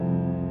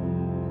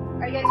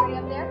Are you guys ready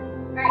up there?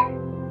 All right.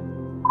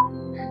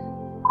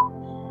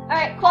 All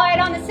right, quiet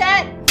on the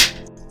set.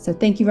 So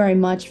thank you very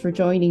much for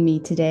joining me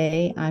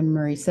today. I'm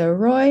Marisa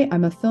Roy.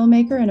 I'm a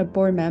filmmaker and a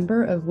board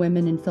member of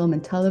Women in Film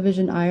and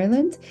Television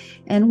Ireland.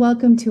 And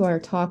welcome to our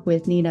talk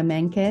with Nina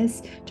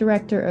Menkes,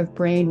 director of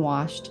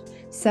Brainwashed,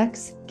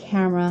 Sex,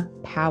 Camera,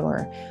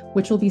 Power,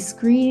 which will be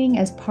screening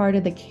as part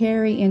of the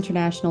Kerry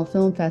International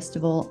Film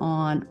Festival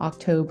on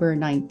October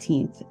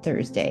 19th,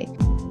 Thursday.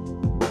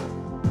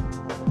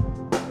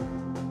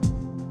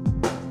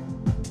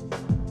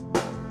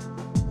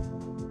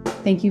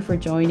 Thank you for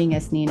joining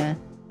us, Nina.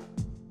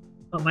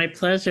 Oh, my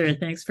pleasure.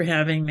 Thanks for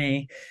having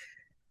me.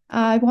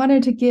 I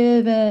wanted to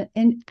give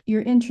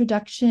your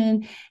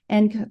introduction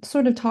and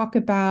sort of talk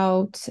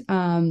about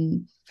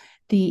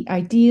the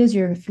ideas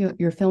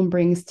your film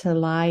brings to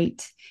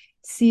light,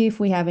 see if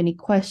we have any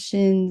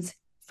questions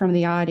from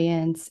the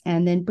audience,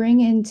 and then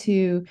bring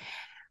into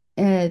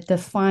the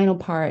final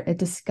part a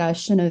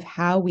discussion of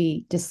how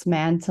we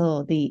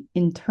dismantle the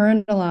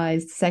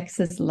internalized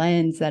sexist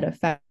lens that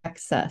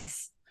affects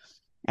us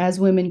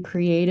as women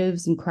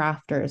creatives and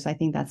crafters. I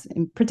think that's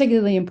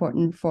particularly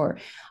important for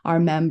our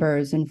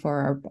members and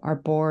for our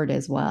board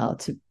as well,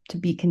 to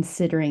be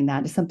considering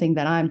that is something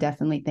that I'm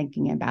definitely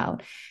thinking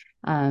about.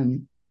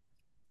 And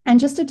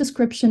just a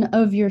description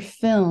of your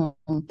film.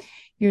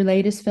 Your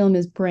latest film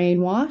is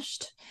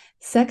Brainwashed,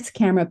 Sex,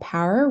 Camera,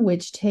 Power,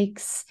 which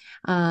sheds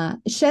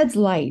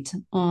light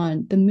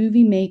on the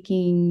movie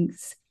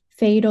making's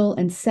fatal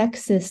and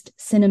sexist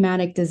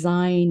cinematic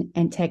design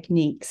and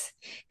techniques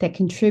that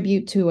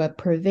contribute to a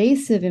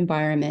pervasive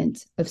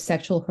environment of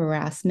sexual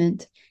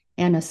harassment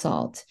and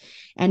assault,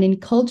 and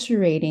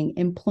enculturating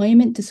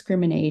employment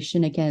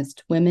discrimination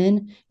against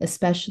women,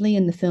 especially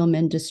in the film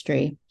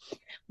industry.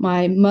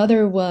 My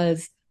mother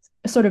was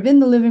sort of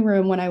in the living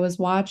room when I was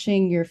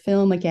watching your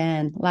film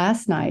again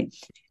last night,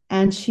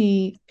 and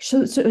so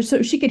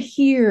she could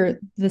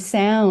hear the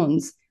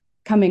sounds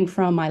coming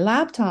from my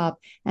laptop,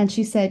 and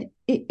she said,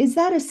 "Is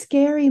that a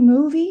scary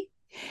movie?"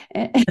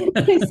 And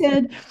I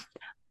said,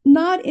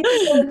 not in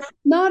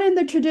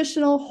the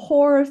traditional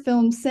horror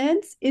film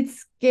sense.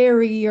 It's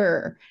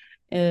scarier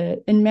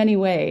in many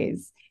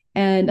ways.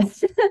 And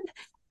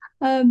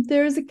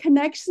there's a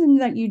connection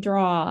that you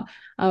draw,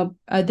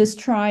 this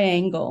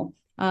triangle,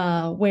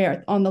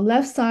 where on the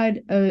left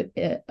side of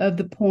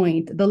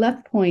the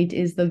left point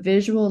is the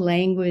visual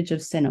language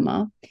of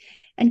cinema.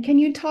 And can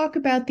you talk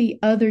about the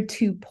other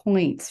 2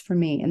 points for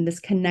me and this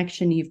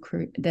connection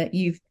that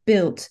you've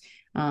built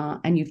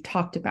and you've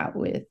talked about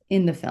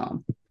in the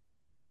film?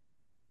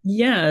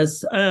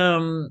 Yes,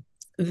 the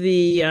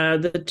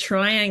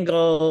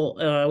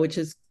triangle, which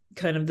is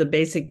kind of the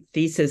basic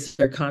thesis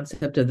or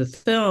concept of the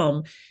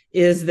film,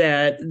 is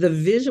that the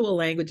visual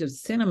language of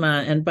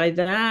cinema, and by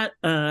that,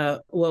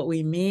 what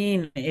we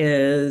mean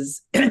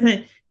is,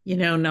 not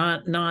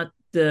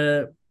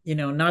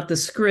the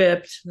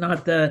script,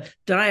 not the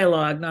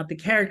dialogue, not the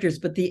characters,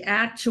 but the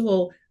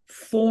actual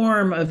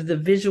form of the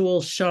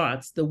visual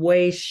shots, the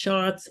way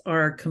shots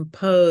are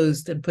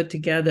composed and put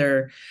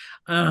together.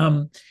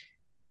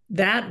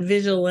 That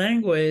visual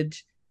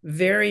language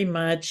very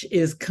much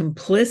is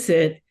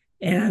complicit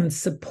and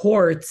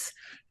supports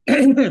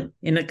in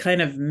a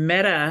kind of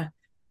meta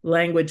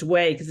language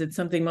way, because it's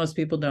something most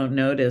people don't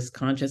notice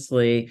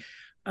consciously,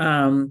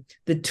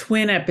 the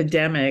twin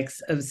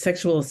epidemics of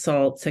sexual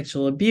assault,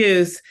 sexual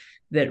abuse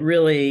that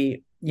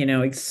really,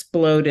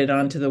 exploded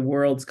onto the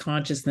world's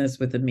consciousness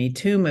with the Me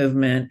Too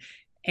movement,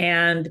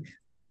 and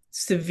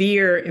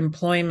severe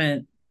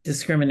employment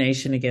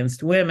discrimination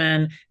against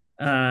women,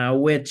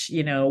 which,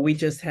 we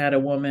just had a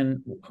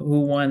woman who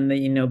won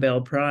the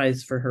Nobel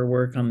Prize for her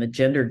work on the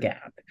gender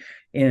gap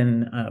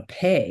in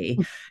pay.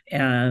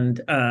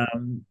 And,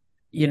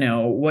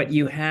 what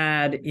you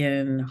had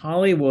in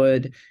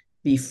Hollywood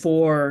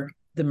before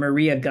the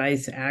Maria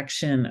Geiss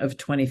action of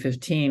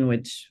 2015,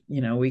 which,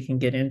 we can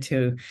get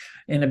into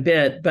in a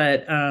bit.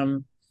 But,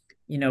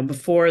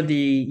 before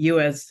the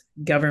US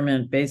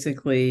government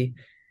basically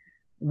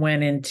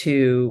went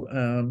into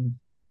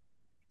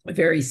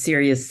very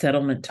serious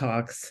settlement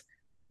talks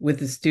with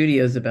the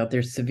studios about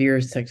their severe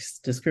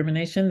sex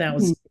discrimination. That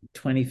was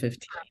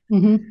 2015.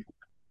 Mm-hmm.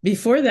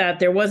 Before that,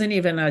 there wasn't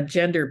even a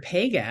gender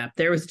pay gap.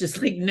 There was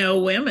just like no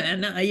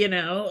women, in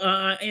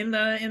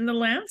the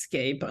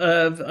landscape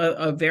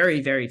of very,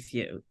 very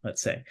few,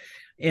 let's say,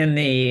 in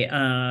the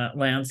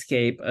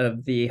landscape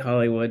of the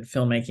Hollywood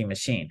filmmaking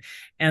machine.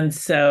 And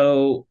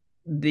so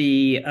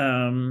these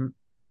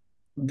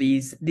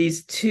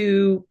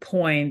 2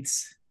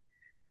 points,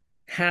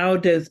 how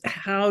does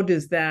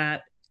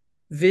that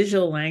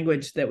visual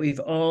language that we've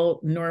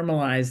all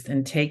normalized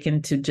and taken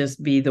to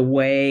just be the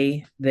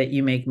way that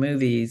you make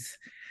movies,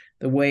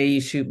 the way you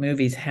shoot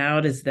movies,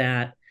 how does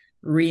that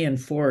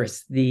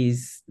reinforce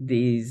these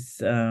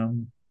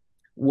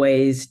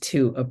ways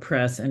to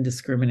oppress and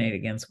discriminate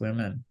against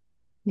women?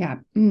 Yeah.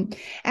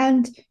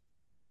 And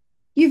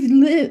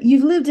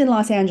you've lived in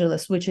Los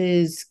Angeles, which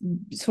is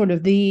sort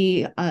of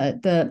the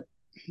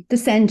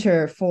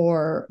center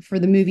for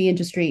the movie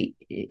industry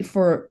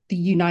for the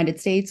United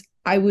States,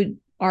 I would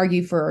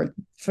argue for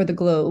the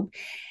globe.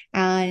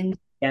 And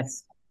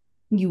Yes.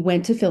 you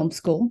went to film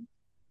school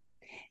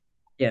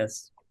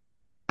Yes.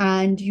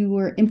 and you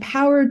were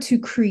empowered to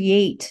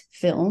create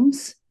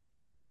films.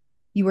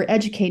 You were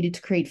educated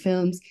to create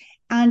films.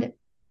 And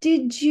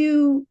did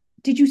you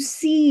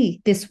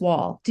see this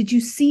wall? Did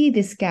you see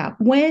this gap?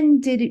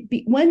 When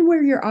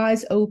were your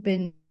eyes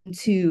open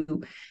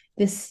to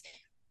this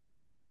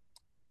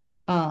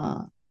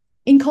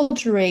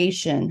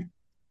enculturation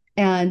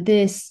and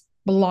this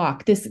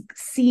block, this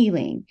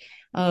ceiling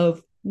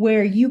of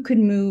where you could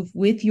move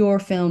with your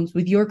films,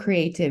 with your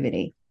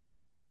creativity?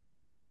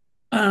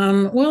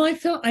 Well,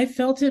 I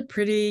felt it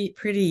pretty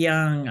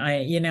young.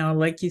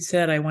 Like you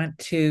said, I went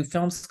to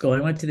film school.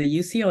 I went to the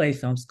UCLA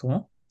Film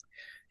School,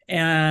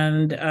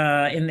 and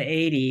in the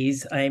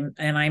 80s,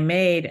 I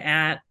made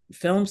at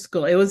film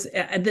school. It was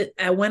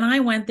when I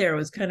went there, it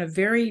was kind of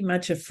very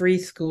much a free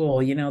school.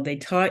 They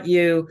taught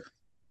you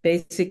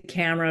basic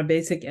camera,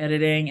 basic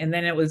editing, and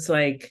then it was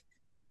like,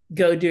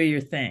 go do your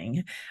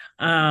thing,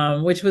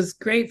 which was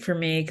great for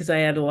me because I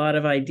had a lot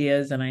of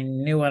ideas and I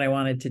knew what I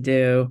wanted to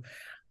do.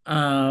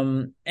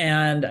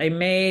 And I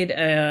made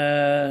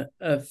a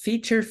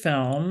feature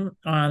film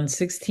on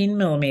 16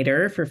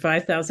 millimeter for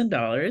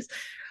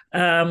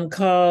 $5,000,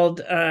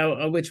 called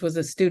which was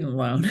a student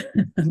loan,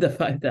 the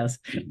 5,000.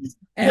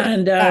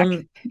 And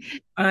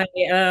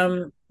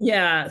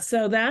yeah,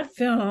 so that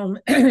film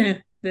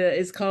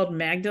is called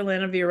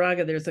Magdalena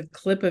Viraga. There's a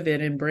clip of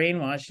it in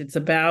Brainwashed. It's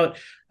about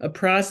a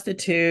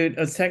prostitute,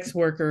 a sex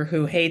worker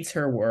who hates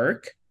her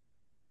work.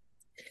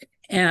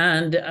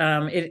 And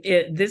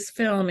this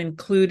film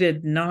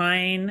included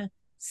 9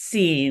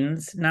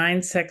 sex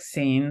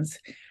scenes,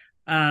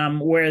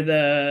 where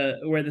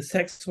the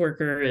sex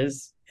worker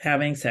is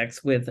having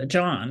sex with a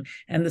John,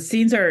 and the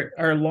scenes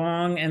are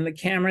long, and the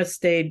camera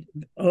stayed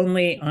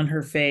only on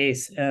her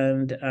face,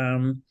 and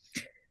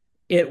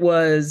it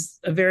was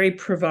a very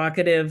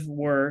provocative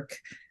work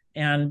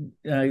and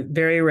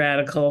very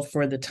radical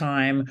for the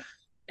time,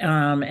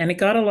 and it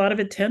got a lot of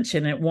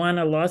attention. It won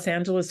a Los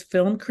Angeles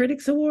Film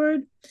Critics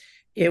Award.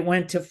 It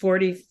went to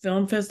 40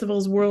 film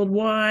festivals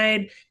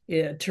worldwide,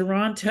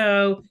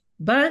 Toronto,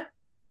 but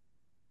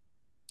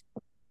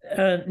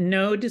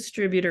no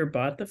distributor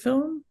bought the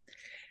film.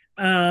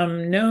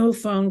 No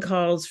phone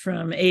calls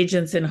from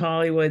agents in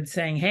Hollywood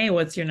saying, "Hey,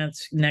 what's your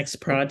next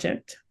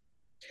project?"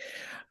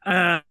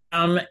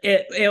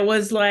 It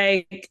was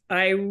like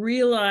I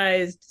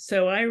realized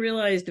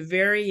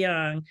very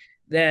young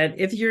that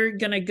if you're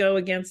going to go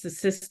against the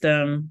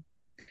system,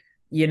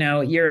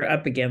 you're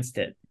up against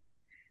it.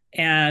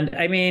 And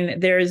I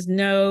mean, there's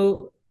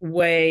no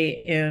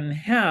way in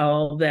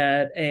hell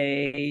that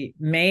a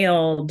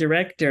male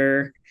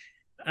director,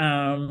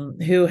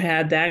 who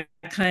had that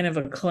kind of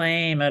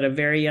acclaim at a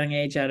very young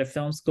age out of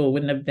film school,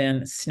 wouldn't have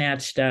been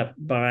snatched up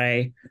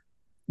by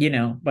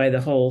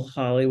the whole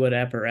Hollywood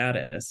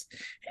apparatus.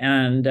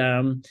 And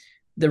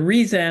the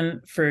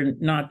reason for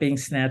not being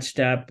snatched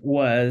up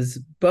was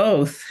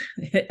both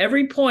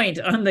every point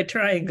on the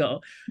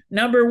triangle.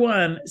 Number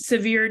one,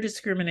 severe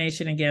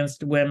discrimination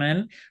against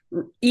women,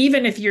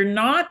 even if you're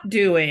not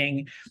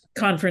doing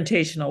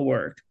confrontational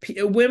work.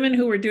 Women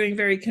who were doing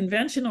very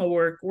conventional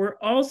work were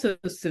also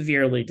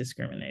severely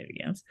discriminated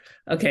against.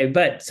 Okay,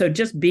 but so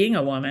just being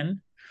a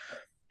woman.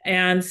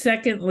 And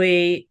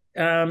secondly,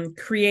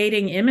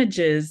 creating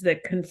images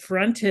that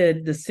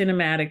confronted the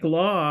cinematic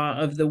law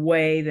of the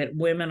way that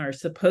women are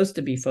supposed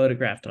to be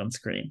photographed on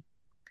screen.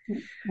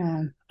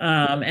 Wow.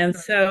 And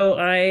so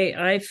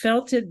I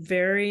felt it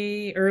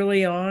very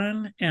early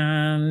on,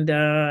 and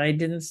I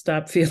didn't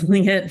stop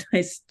feeling it.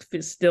 I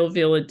still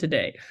feel it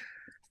today.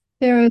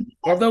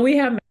 Although we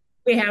have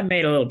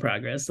made a little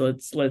progress.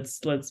 Let's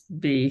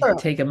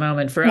take a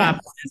moment for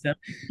optimism.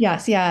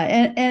 Yes,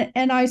 yeah,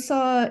 and I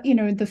saw,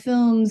 the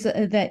films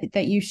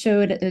that you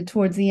showed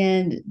towards the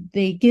end.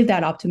 They give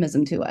that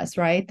optimism to us,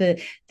 right?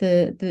 The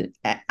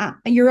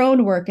your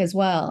own work as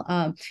well.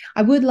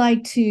 I would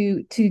like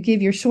to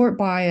give your short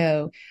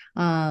bio,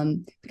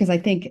 because I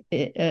think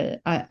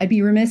I'd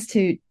be remiss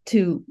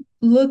to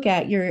look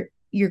at your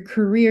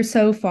career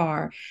so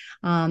far.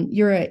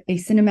 You're a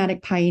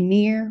cinematic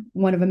pioneer,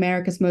 one of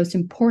America's most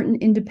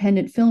important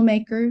independent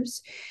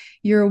filmmakers.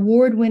 Your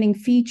award-winning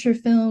feature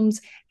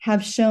films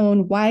have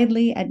shown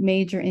widely at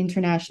major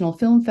international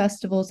film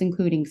festivals,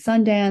 including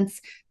Sundance,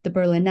 the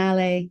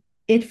Berlinale,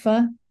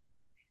 ITFA,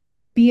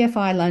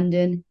 BFI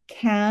London,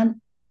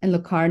 Cannes, and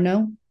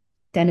Locarno.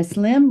 Dennis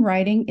Lim,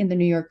 writing in the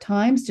New York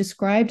Times,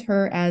 described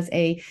her as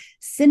a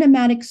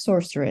cinematic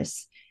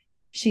sorceress.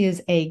 She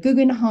is a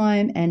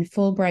Guggenheim and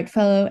Fulbright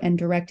Fellow and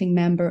directing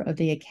member of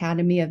the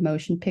Academy of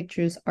Motion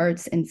Pictures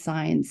Arts and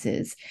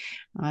Sciences.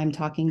 I'm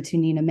talking to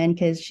Nina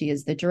Menkes. She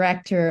is the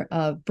director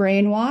of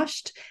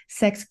Brainwashed,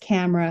 Sex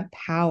Camera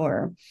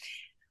Power.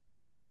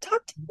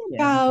 Talk to me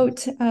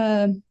about,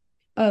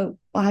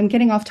 I'm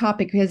getting off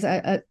topic because,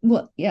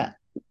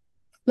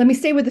 let me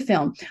stay with the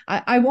film.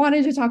 I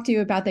wanted to talk to you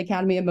about the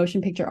Academy of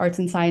Motion Picture Arts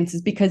and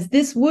Sciences, because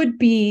this would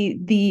be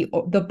the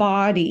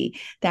body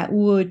that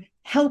would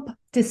help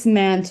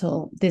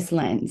dismantle this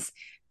lens,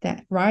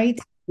 that right?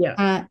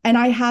 Yeah. And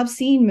I have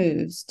seen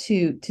moves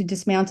to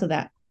dismantle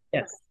that.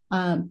 Yes.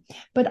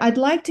 But I'd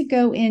like to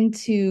go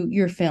into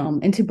your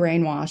film, into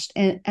Brainwashed,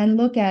 and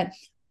look at.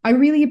 I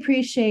really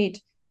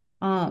appreciate.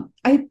 I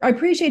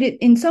appreciate it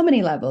in so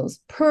many levels,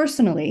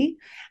 personally,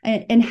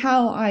 and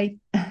how I'm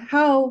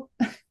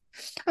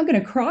going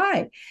to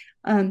cry.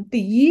 The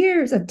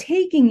years of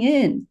taking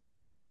in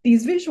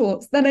these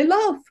visuals that I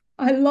love,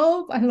 I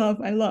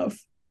love.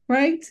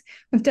 Right?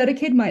 I've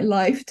dedicated my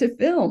life to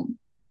film.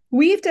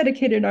 We've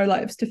dedicated our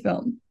lives to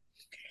film,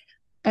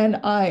 and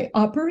I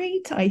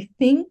operate. I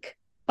think.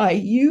 I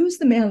use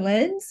the male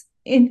lens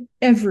in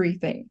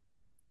everything,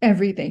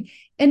 everything,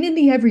 and in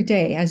the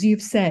everyday, as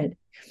you've said,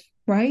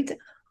 right?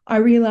 I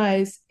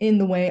realize in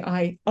the way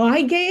I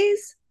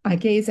gaze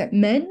at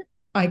men,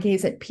 I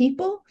gaze at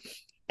people,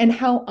 and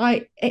how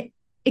I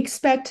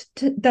expect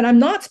that I'm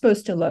not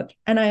supposed to look,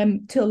 and I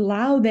am to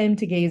allow them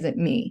to gaze at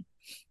me.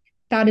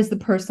 That is the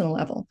personal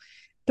level.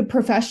 The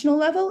professional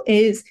level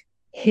is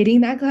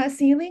hitting that glass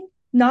ceiling,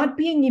 not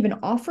being even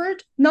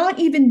offered, not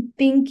even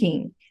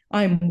thinking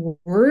I'm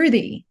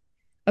worthy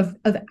of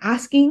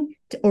asking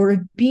to,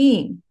 or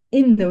being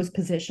in those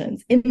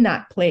positions, in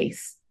that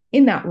place,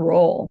 in that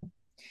role.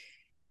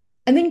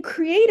 And then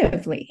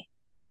creatively,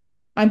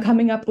 I'm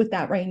coming up with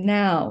that right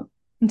now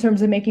in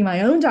terms of making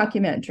my own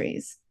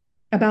documentaries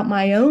about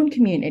my own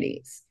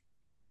communities.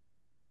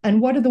 And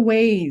what are the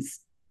ways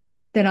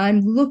that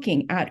I'm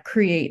looking at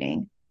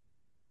creating?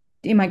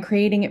 Am I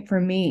creating it for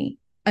me?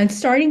 I'm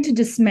starting to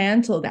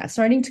dismantle that,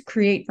 starting to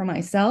create for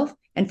myself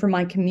and for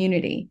my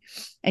community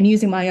and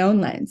using my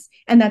own lens.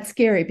 And that's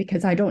scary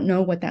because I don't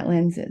know what that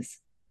lens is.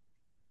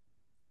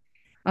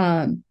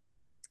 And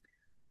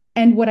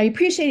what I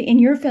appreciate in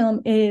your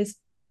film is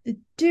the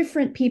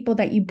different people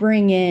that you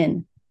bring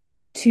in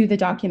to the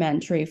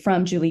documentary,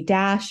 from Julie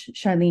Dash,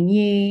 Charlene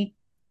Yee,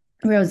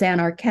 Roseanne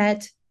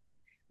Arquette.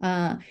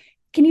 Can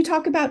you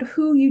talk about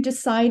who you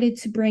decided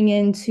to bring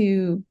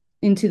into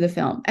the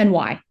film and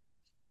why?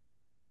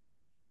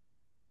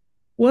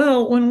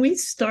 Well, when we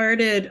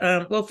started,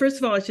 well, first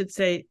of all, I should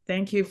say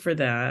thank you for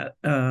that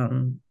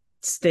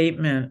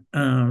statement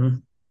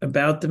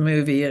about the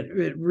movie.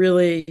 It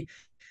really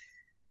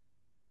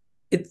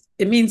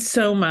it means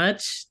so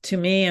much to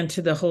me and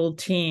to the whole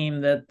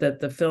team that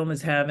the film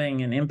is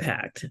having an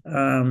impact.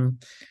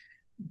 And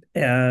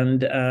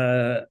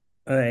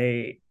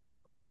I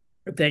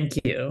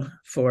thank you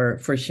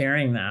for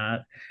sharing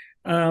that.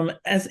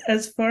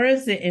 As far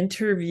as the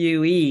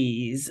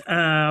interviewees,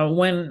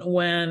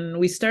 when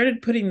we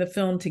started putting the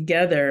film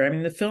together, I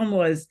mean, the film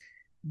was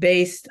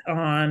based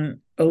on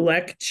a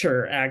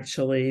lecture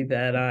actually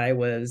that I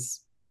was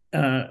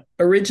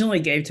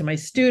originally gave to my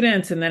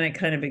students, and then it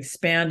kind of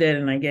expanded,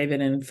 and I gave it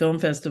in film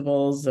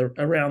festivals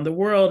around the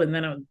world, and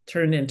then it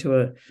turned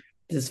into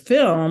this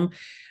film.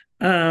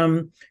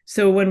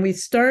 So when we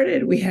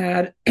started, we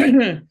had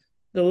the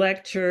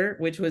lecture,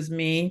 which was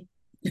me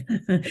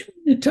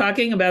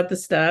talking about the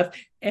stuff,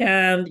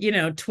 and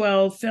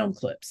 12 film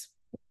clips.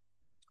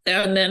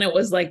 And then it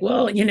was like,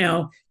 well,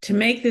 to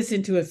make this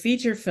into a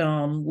feature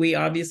film, we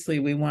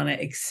want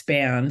to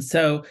expand.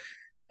 So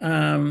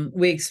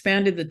we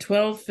expanded the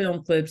 12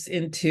 film clips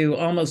into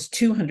almost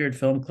 200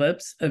 film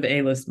clips of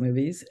A-list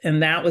movies,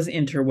 and that was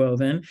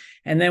interwoven.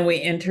 And then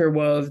we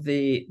interwove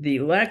the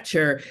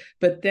lecture,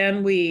 but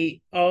then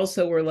we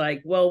also were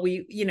like, well,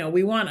 we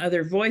want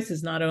other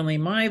voices, not only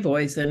my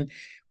voice. And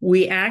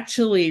we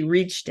actually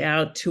reached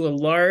out to a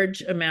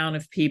large amount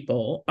of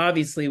people.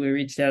 Obviously, we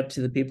reached out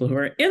to the people who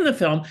are in the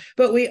film,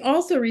 but we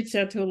also reached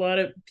out to a lot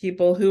of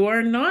people who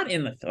are not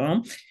in the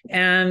film.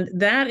 And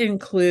that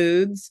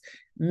includes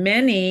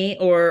many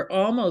or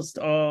almost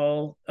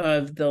all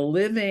of the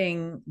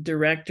living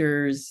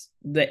directors,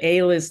 the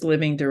A-list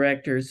living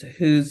directors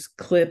whose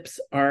clips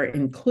are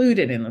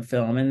included in the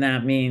film. And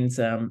that means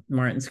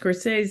Martin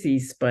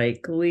Scorsese,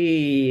 Spike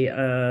Lee,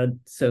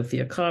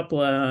 Sofia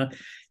Coppola,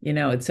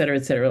 et cetera,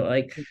 et cetera.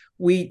 Like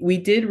we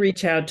did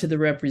reach out to the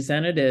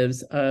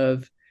representatives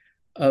of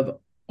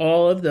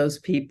all of those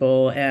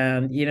people,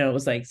 and it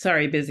was like,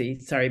 sorry, busy,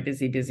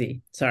 busy,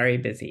 sorry,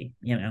 busy,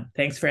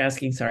 thanks for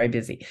asking, sorry,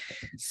 busy.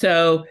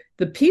 So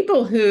the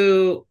people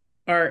who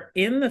are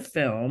in the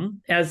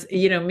film, as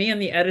me and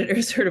the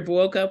editor sort of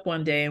woke up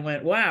one day and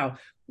went, wow,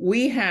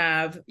 we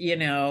have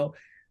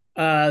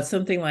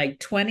something like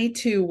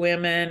 22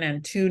 women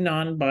and 2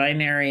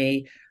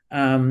 non-binary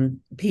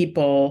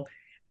people,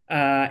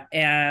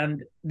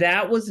 and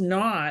that was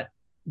not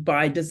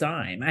by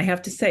design. I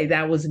have to say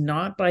that was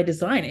not by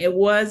design. It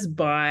was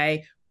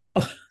by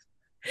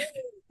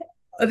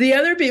the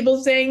other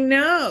people saying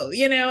no,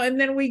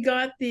 and then we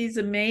got these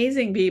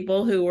amazing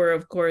people who were,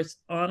 of course,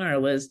 on our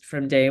list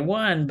from day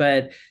one.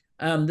 But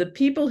the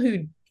people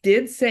who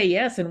did say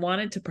yes and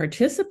wanted to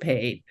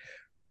participate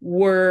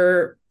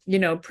were,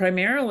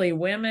 primarily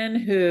women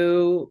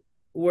who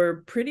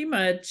were pretty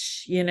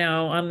much,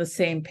 on the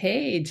same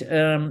page.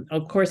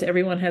 Of course,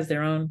 everyone has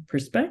their own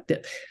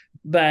perspective,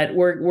 but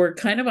we're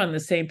kind of on the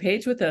same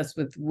page with us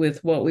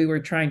with what we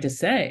were trying to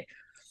say.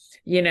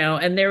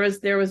 And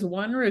there was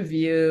one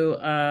review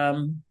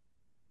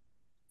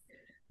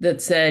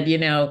that said,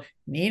 Nina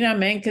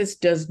Menkes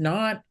does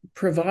not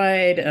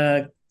provide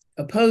a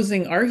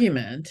opposing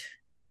argument,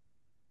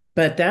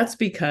 but that's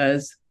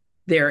because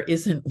there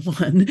isn't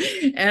one.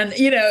 And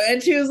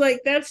she was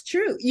like, that's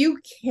true. You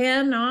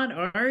cannot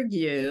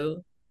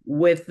argue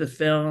with the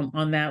film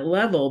on that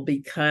level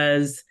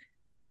because,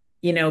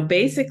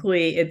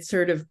 basically it's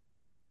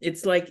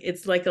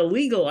like a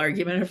legal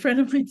argument. A friend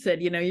of mine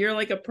said, you're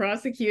like a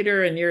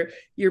prosecutor and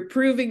you're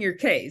proving your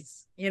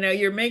case.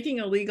 You're making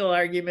a legal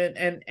argument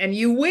and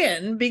you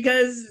win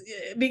because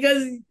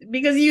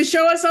you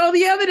show us all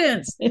the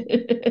evidence.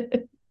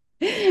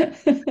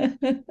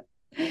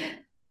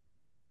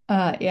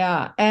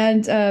 Yeah,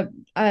 and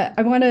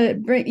I want to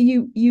bring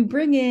you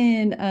bring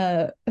in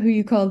who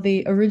you call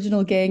the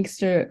original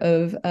gangster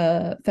of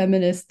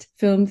feminist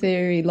film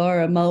theory,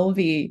 Laura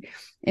Mulvey,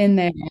 in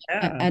there,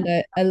 Yeah.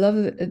 and I love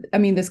it. I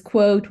mean, this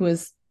quote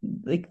was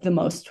like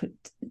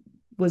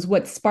was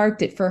what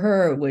sparked it for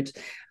her, which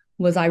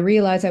was, I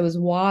realized I was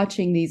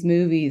watching these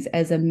movies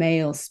as a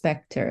male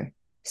spectator,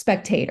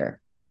 or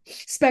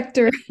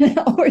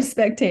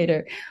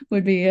spectator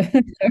would be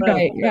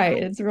right.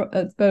 It's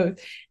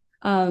both.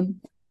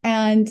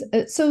 And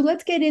so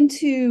let's get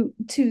into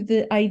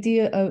the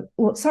idea of,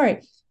 well,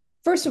 sorry.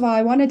 First of all,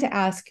 I wanted to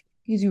ask,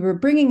 because you were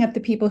bringing up the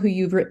people who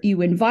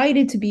you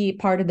invited to be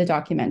part of the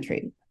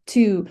documentary,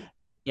 to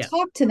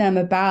talk to them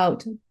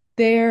about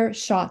their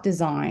shot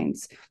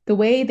designs, the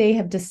way they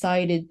have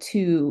decided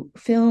to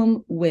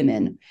film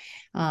women,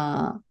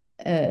 and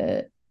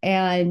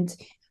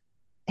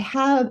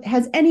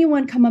has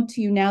anyone come up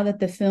to you now that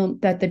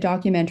the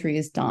documentary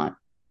is done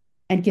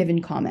and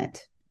given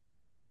comment?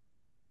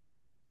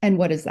 And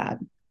what is that?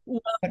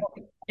 Well,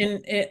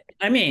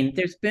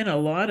 there's been a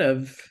lot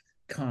of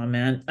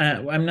comment.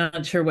 I'm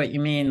not sure what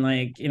you mean,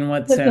 like in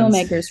what The sense?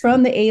 filmmakers,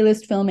 from the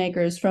A-list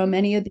filmmakers, from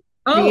any of the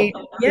Oh,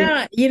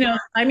 yeah.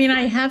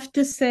 I have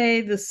to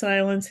say the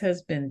silence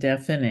has been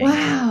deafening.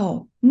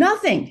 Wow,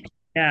 nothing.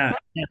 Yeah,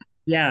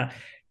 yeah.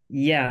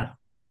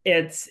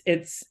 It's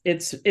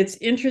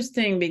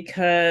interesting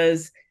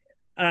because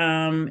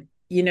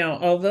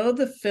although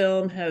the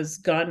film has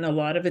gotten a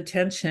lot of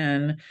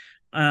attention,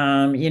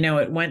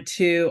 it went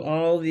to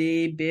all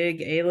the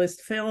big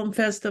A-list film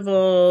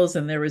festivals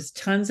and there was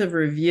tons of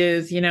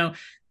reviews.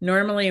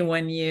 Normally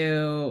when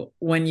you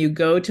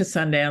go to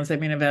Sundance,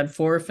 I've had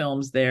 4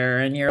 films there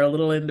and you're a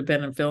little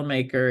independent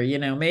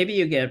filmmaker, maybe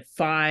you get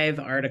 5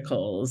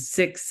 articles,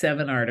 6,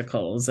 7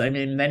 articles.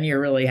 Then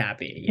you're really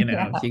happy,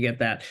 if you get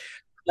that.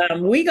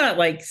 We got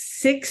like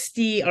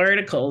 60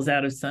 articles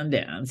out of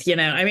Sundance.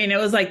 It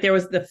was like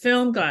the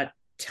film got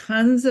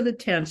tons of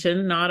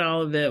attention. Not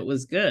all of it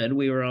was good.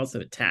 We were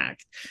also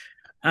attacked.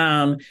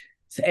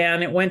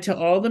 And it went to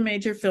all the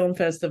major film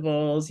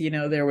festivals.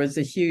 There was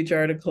a huge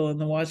article in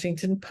the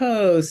Washington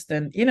Post,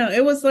 and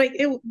it was like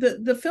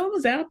the film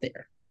was out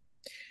there.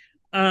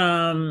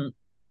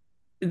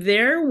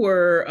 There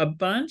were a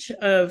bunch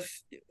of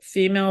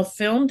female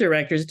film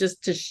directors,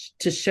 just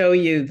to show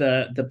you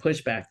the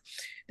pushback.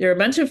 There are a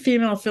bunch of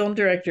female film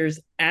directors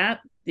at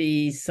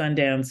the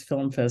Sundance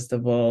Film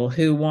Festival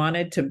who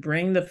wanted to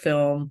bring the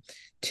film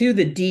to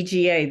the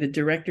DGA, the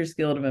Directors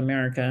Guild of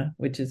America,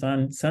 which is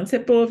on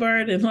Sunset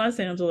Boulevard in Los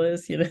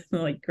Angeles,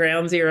 like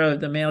ground zero of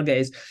the male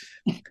gaze.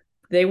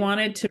 They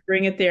wanted to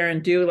bring it there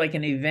and do like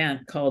an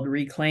event called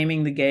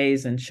Reclaiming the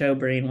Gaze and show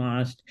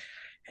Brainwashed.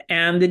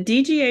 And the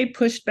DGA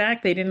pushed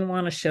back. They didn't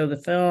want to show the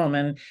film.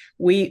 And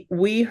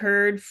we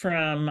heard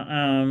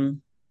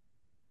from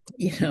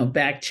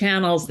back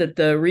channels that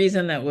the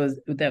reason that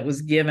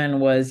was given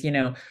was,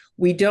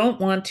 we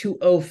don't want to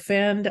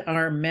offend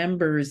our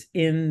members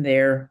in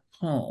their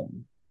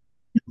home.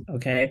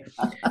 Okay.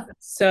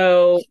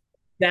 So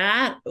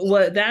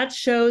that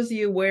shows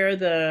you where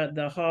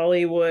the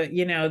Hollywood,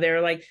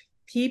 they're like,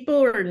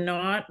 people are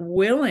not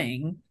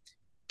willing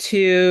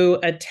to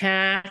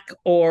attack,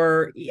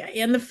 or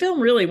in the film,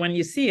 really, when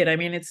you see it,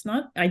 it's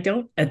not, I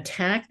don't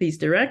attack these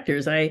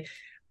directors. I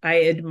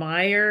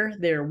admire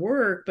their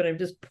work, but I'm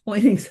just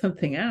pointing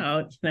something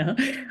out,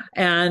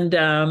 and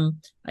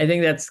I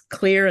think that's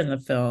clear in the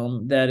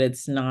film, that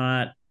it's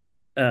not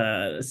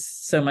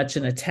so much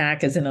an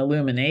attack as an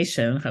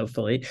illumination,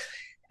 hopefully.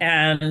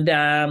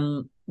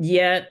 And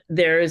yet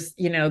there was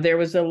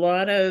a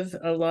lot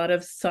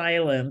of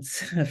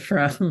silence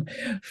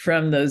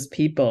from those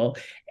people.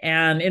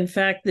 And in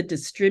fact,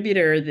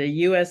 the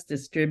US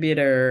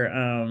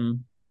distributor,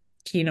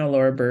 Kino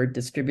Lorber,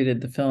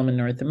 distributed the film in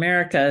North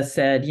America,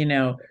 said,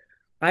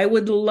 I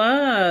would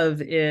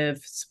love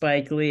if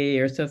Spike Lee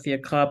or Sofia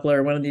Coppola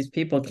or one of these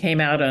people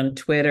came out on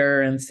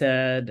Twitter and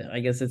said, I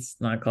guess it's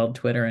not called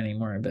Twitter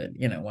anymore, but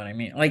you know what I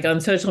mean, like on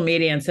social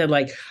media, and said,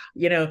 like,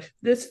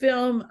 this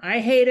film, I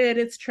hate it,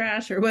 it's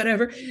trash, or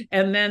whatever.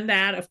 And then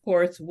that, of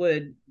course,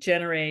 would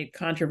generate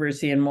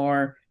controversy and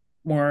more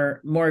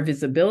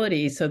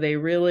visibility. So they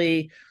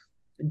really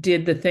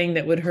did the thing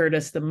that would hurt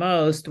us the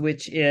most,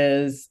 which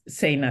is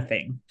say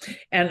nothing.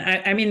 And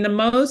I mean, the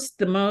most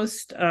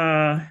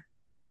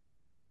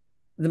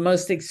the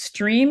most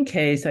extreme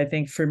case, I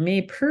think, for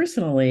me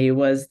personally,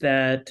 was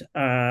that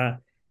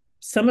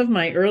some of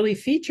my early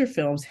feature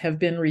films have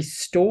been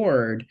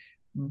restored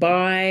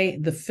by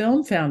the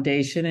Film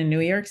Foundation in New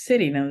York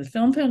City. Now, the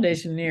Film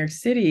Foundation in New York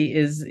City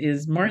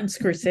is Martin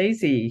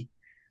Scorsese.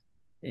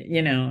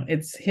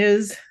 It's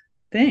his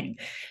thing.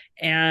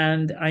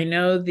 And I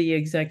know the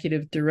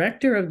executive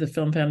director of the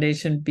Film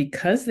Foundation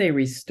because they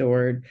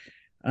restored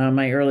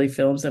my early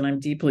films, and I'm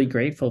deeply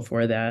grateful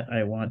for that.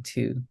 I want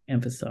to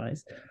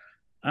emphasize.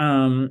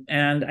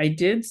 And I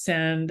did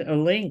send a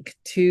link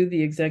to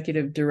the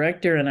executive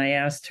director, and I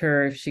asked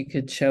her if she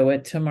could show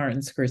it to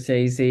Martin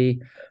Scorsese,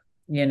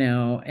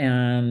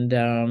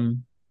 and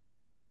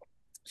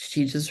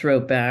she just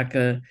wrote back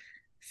a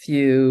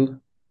few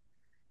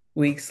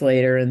weeks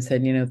later and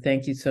said,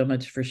 thank you so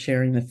much for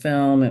sharing the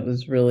film. It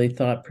was really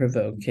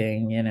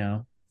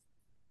thought-provoking.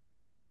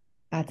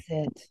 That's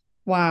it.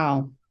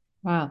 Wow.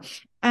 Wow.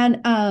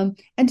 And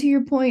to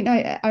your point,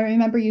 I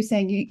remember you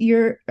saying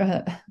you're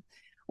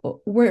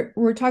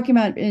we're talking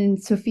about in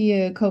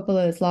Sofia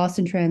Coppola's Lost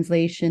in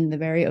Translation, the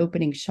very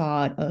opening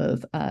shot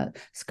of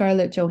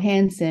Scarlett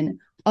Johansson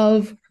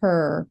of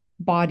her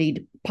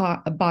body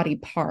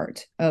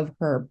part of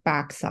her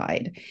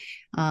backside,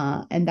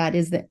 and that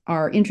is that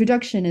our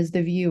introduction as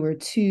the viewer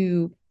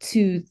to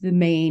the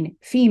main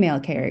female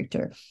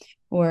character,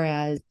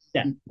 whereas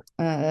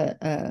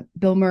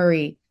Bill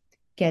Murray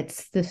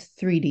gets the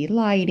 3D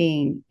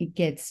lighting, it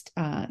gets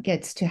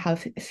to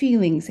have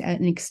feelings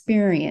and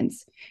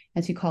experience,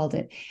 as you called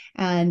it,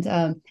 and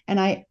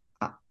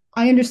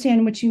I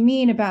understand what you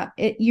mean about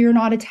it. You're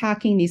not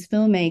attacking these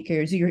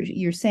filmmakers.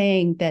 You're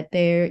saying that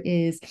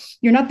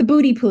you're not the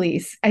booty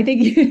police. I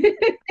think.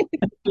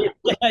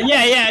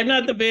 Yeah. I'm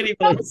not the booty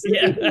police.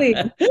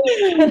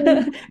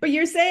 Yeah. But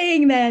you're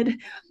saying that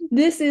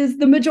this is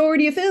the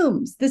majority of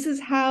films. This is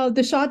how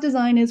the shot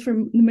design is for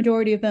the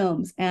majority of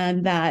films,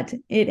 and that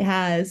it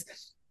has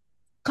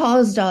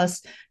caused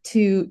us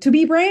to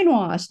be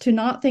brainwashed, to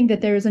not think that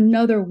there is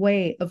another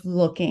way of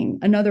looking,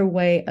 another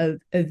way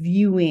of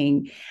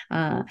viewing,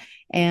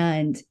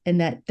 and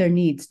that there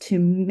needs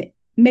to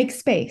make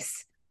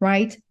space,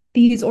 right?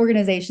 These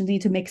organizations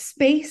need to make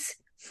space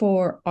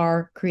for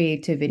our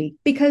creativity,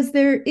 because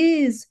there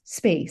is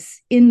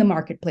space in the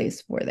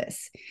marketplace for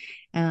this,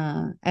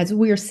 as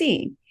we're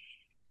seeing.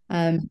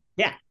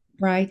 Yeah.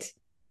 Right.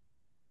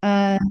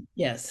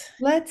 Yes.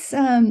 Let's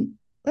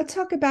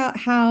talk about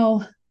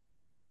how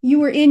you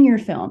were in your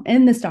film,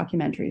 in this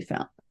documentary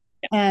film,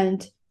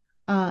 and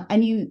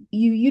you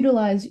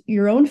utilize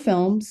your own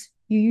films,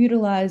 you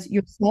utilize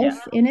yourself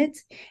in it,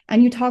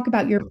 and you talk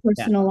about your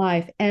personal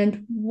life.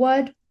 And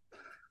what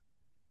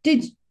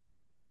did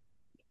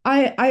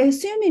I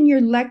assume in your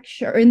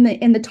lecture, in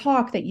the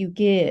talk that you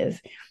give,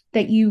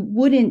 that you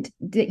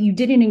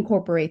didn't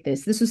incorporate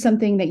this. This was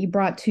something that you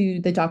brought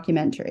to the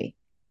documentary.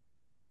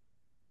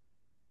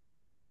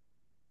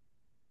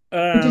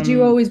 Or did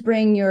you always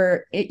bring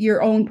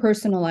your own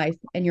personal life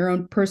and your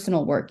own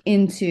personal work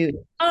into?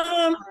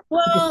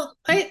 Well,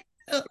 a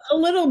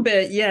little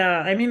bit,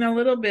 yeah. I mean, a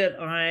little bit.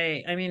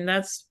 I mean,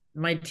 that's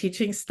my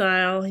teaching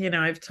style.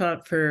 I've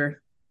taught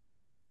for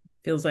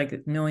feels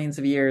like millions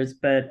of years,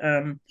 but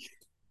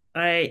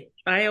I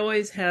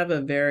always have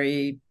a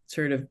very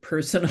sort of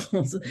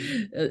personal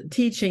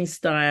teaching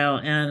style,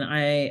 and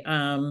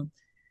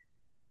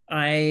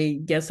I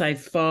guess I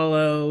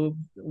follow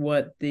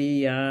what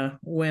the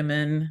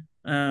women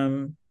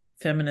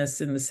feminists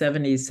in the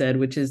 70s said,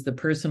 which is the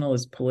personal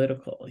is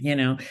political.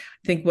 I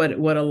think what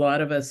a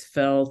lot of us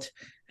felt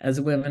as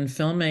women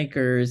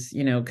filmmakers,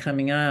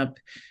 coming up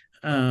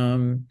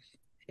in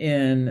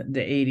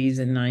the 80s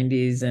and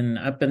 90s and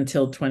up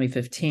until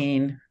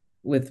 2015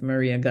 with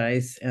Maria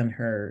Geiss and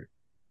her,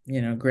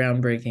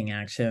 groundbreaking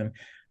action,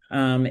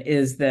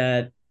 is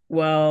that,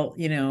 well,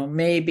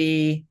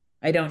 maybe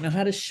I don't know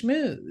how to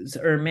schmooze,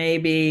 or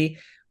maybe,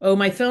 oh,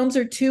 my films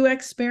are too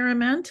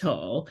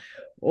experimental,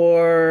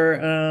 or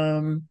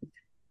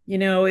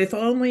if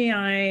only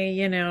I,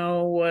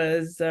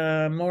 was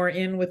more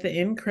in with the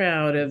in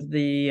crowd of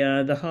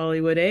the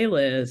Hollywood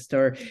A-list,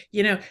 or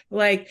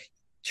like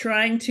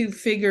trying to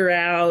figure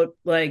out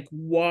like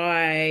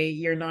why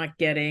you're not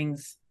getting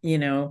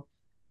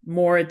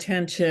more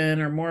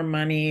attention or more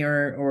money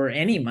or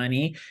any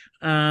money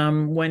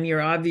when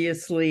you're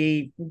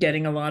obviously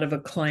getting a lot of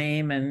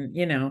acclaim. And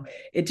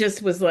it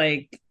just was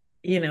like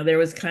there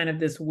was kind of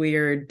this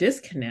weird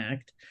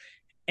disconnect.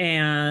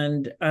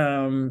 And I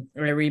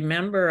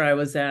remember I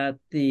was at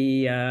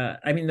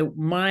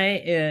my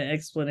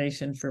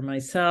explanation for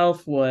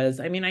myself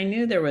was, I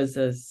knew there was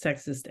a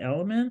sexist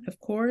element, of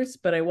course,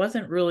 but I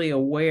wasn't really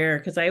aware,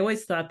 because I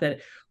always thought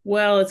that,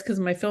 well, it's because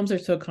my films are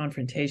so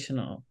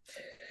confrontational.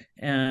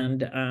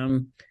 And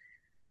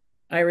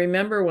I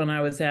remember when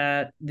I was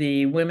at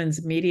the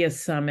Women's Media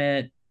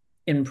Summit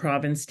in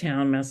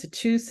Provincetown,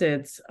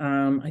 Massachusetts,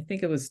 I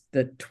think it was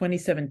the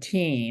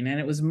 2017, and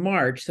it was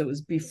March, so it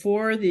was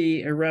before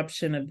the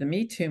eruption of the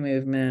Me Too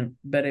movement,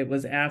 but it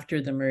was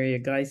after the Maria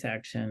Geiss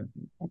action.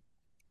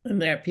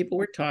 And there people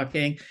were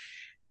talking,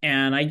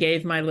 And I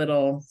gave my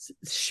little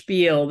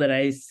spiel that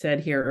I said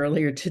here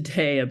earlier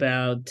today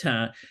about,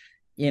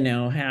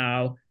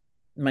 how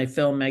my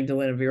film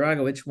Magdalena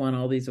Virago, which won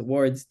all these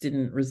awards,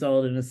 didn't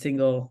result in a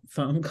single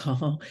phone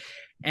call.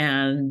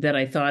 And that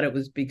I thought it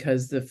was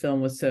because the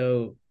film was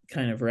so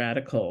kind of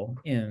radical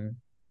in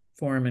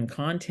form and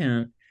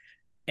content.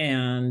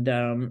 And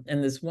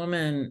this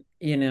woman,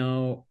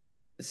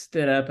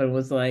 stood up and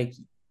was like,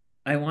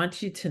 I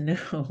want you to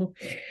know,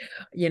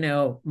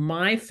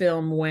 my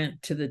film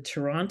went to the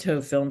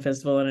Toronto Film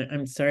Festival, and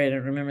I'm sorry, I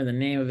don't remember the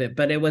name of it,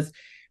 but it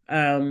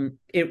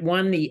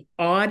won the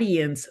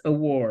Audience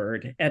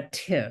Award at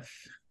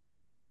TIFF.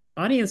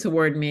 Audience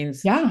Award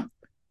means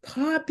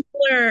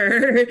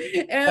popular.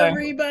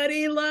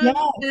 Everybody loved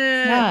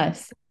it.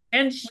 Yes.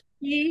 And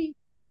she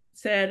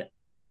said,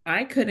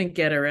 I couldn't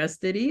get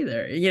arrested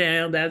either.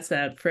 That's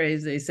that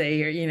phrase they say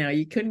here,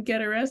 you couldn't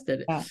get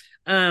arrested. Yeah.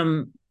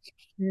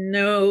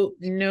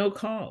 No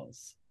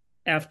calls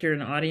after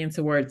an audience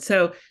award.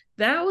 So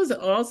that was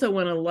also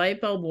when a light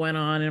bulb went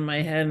on in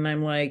my head, and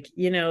I'm like,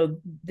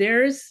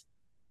 there's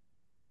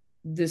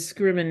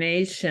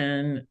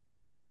discrimination,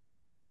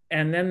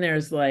 and then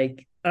there's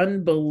like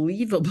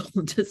unbelievable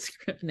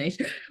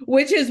discrimination,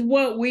 which is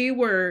what we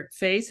were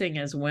facing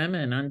as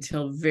women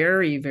until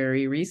very,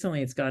 very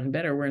recently. It's gotten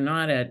better. We're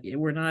not at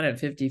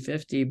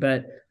 50-50,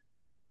 but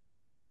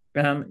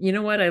you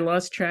know what? I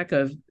lost track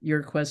of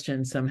your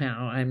question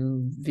somehow.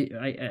 I'm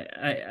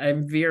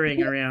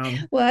veering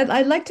around. Well,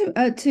 I'd like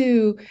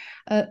to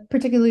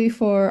particularly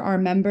for our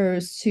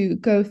members to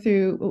go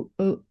through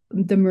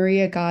the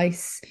Maria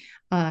Geiss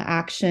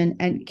action,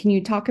 and can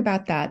you talk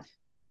about that?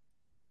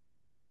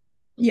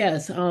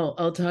 Yes,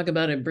 I'll talk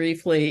about it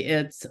briefly.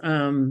 It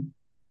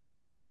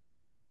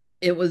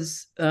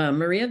was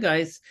Maria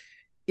Geiss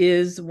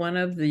is one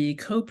of the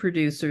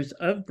co-producers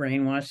of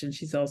Brainwashed, and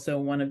she's also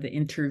one of the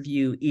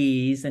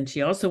interviewees. And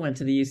she also went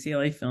to the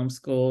UCLA Film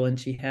School, and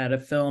she had a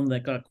film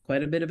that got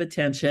quite a bit of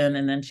attention,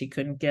 and then she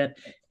couldn't get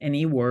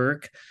any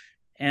work.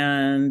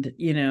 And,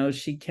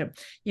 she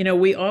kept,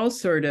 we all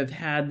sort of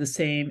had the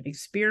same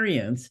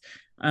experience.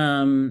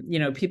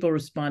 People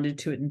responded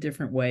to it in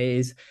different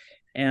ways.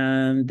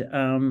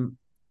 And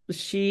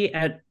she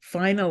had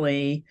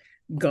finally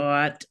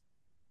got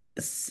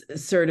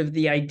sort of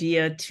the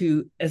idea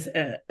to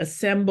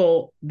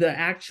assemble the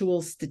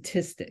actual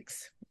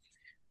statistics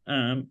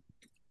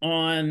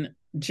on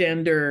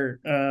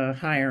gender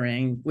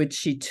hiring, which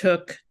she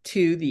took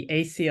to the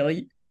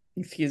ACLU,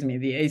 the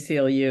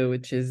ACLU,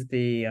 which is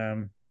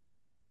the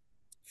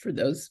for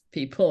those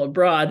people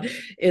abroad,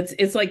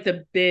 it's like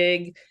the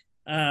big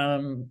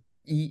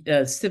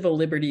civil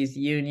liberties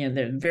union.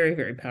 They're a very,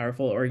 very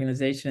powerful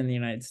organization in the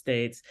United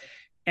States.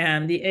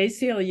 And the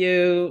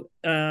ACLU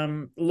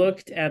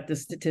looked at the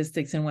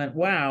statistics and went,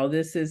 wow,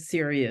 this is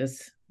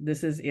serious.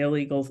 This is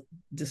illegal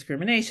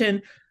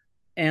discrimination.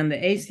 And the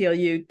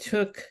ACLU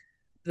took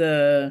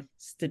the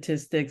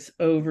statistics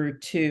over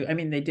to,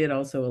 they did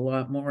also a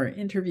lot more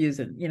interviews,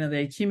 and,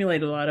 they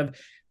accumulated a lot of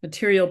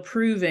material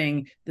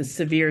proving the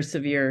severe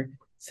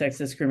sex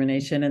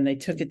discrimination, and they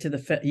took it to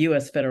the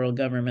U.S. federal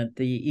government,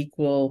 the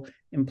Equal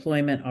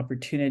Employment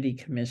Opportunity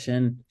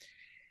Commission.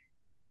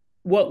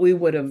 What we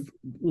would have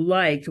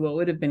liked, what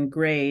would have been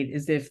great,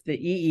 is if the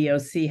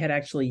EEOC had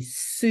actually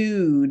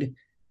sued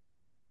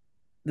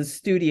the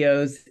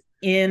studios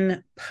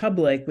in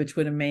public, which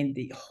would have made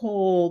the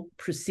whole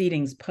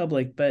proceedings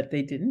public, but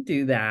they didn't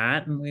do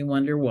that, and we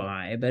wonder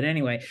why. But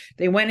anyway,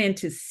 they went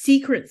into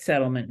secret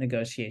settlement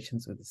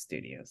negotiations with the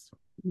studios.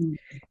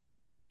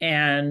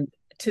 And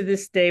to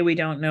this day, we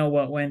don't know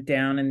what went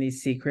down in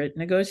these secret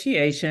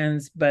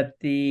negotiations, but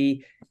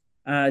the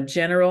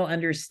general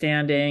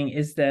understanding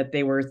is that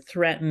they were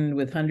threatened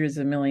with hundreds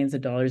of millions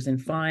of dollars in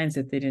fines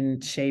if they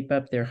didn't shape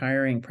up their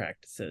hiring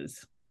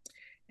practices.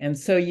 And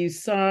so you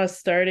saw,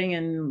 starting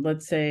in,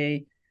 let's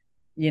say,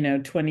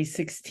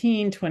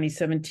 2016,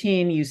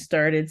 2017, you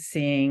started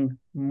seeing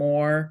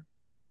more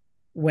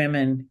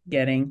women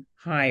getting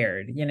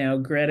hired.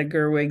 Greta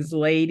Gerwig's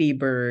Lady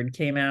Bird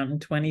came out in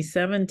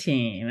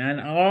 2017,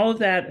 and all of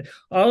that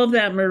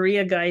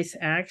Maria Geiss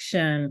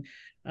action.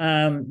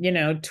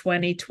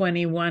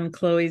 2021,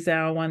 Chloe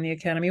Zhao won the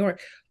Academy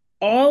Award.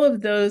 All of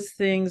those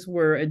things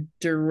were a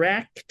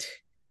direct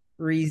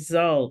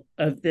result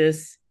of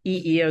this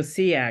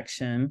EEOC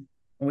action.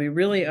 We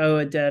really owe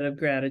a debt of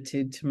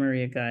gratitude to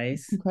Maria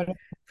Geiss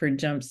for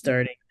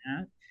jumpstarting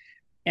that.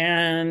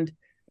 And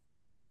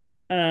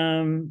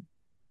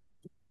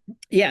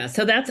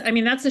so that's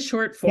a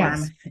short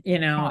form.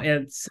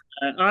 It's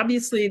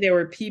obviously there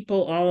were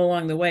people all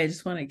along the way. I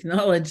just want to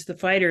acknowledge the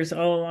fighters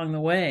all along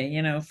the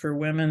way, for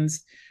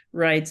women's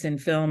rights in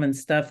film and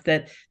stuff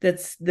that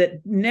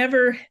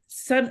never,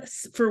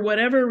 for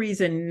whatever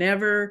reason,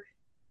 never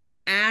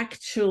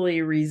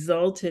actually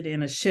resulted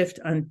in a shift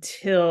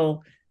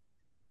until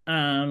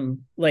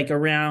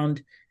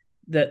around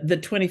the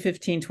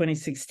 2015,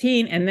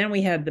 2016. And then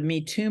we had the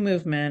Me Too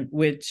movement,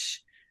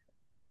 which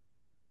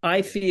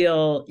I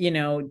feel,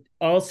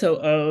 also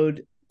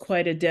owed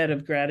quite a debt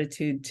of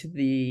gratitude to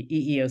the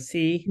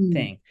EEOC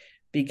thing.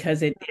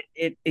 because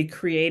it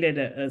created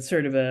a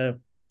sort of a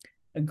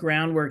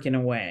groundwork in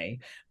a way.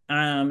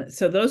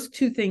 So those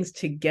two things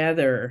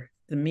together,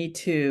 the Me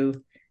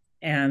Too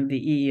and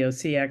the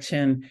EEOC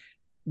action,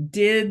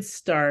 did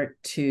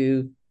start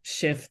to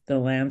shift the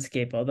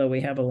landscape, although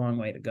we have a long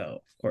way to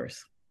go, of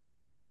course.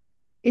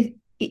 It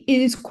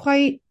is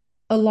quite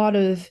a lot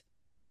of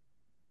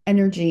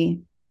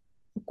energy,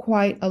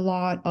 quite a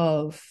lot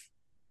of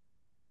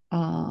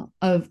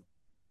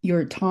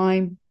your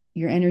time,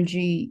 your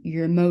energy,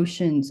 your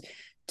emotions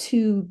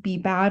to be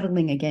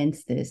battling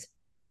against this.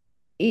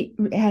 It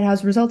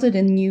has resulted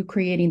in you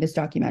creating this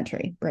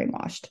documentary,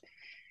 Brainwashed.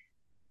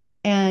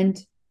 And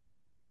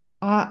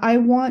I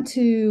want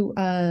to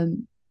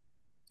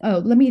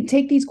let me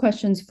take these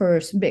questions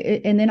first,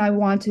 and then I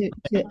want to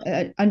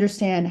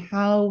understand,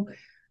 how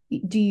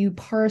do you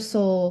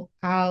parcel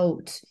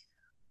out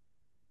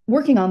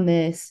working on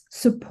this,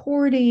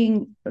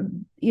 supporting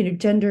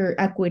gender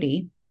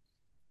equity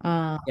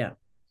Yeah.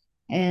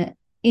 and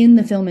in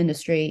the film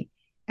industry,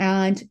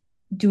 and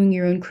doing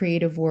your own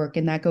creative work,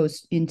 and that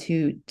goes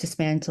into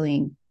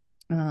dismantling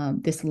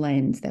this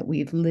lens that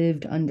we've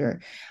lived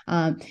under.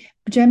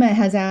 Gemma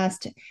has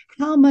asked,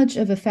 how much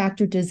of a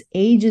factor does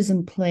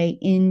ageism play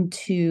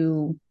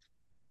into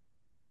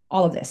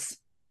all of this?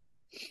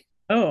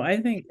 Oh, I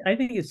think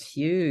it's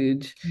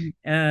huge.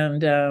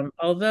 And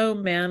although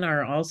men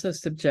are also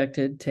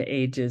subjected to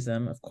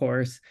ageism, of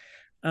course,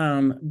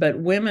 but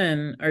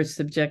women are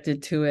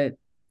subjected to it,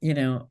 a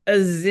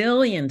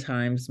zillion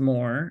times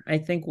more. I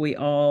think we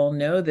all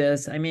know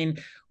this. I mean,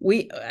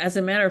 as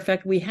a matter of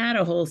fact, we had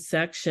a whole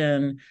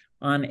section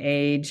on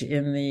age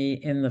in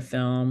the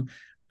film,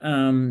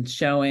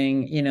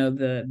 showing,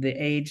 the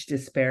age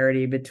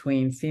disparity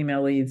between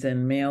female leads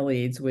and male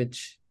leads,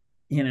 which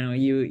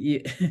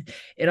you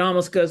it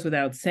almost goes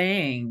without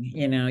saying,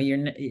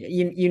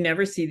 you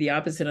never see the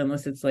opposite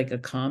unless it's like a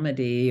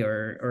comedy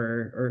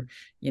or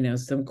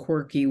some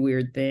quirky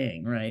weird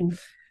thing, right?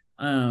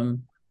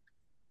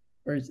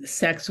 Or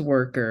sex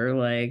worker,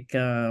 like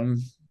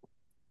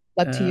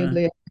Luck to you,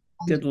 Leah.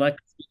 good luck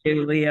to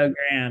you, Leo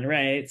Grand,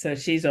 right? So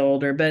she's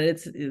older, but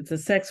it's a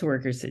sex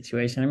worker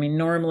situation. I mean,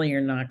 normally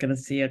you're not going to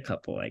see a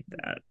couple like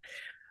that.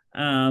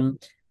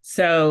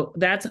 So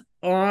that's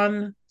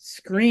on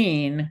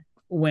screen.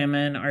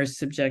 Women are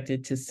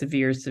subjected to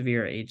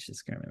severe age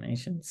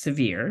discrimination,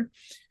 severe.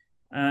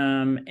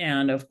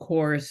 And of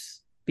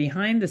course,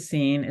 behind the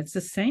scene, it's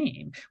the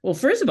same. Well,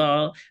 first of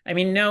all, I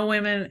mean, no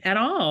women at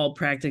all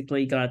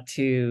practically got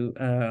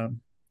to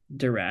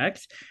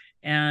direct.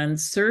 And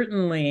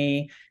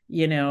certainly,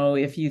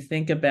 if you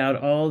think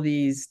about all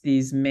these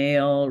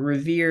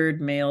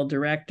revered male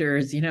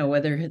directors,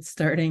 whether it's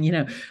starting,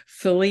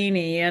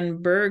 Fellini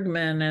and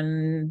Bergman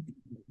and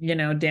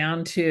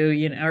down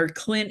to, or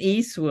Clint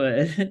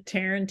Eastwood,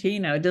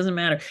 Tarantino, it doesn't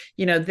matter.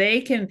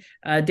 They can,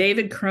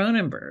 David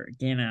Cronenberg,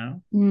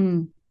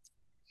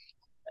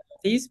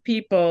 these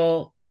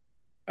people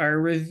are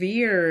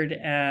revered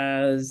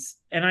as,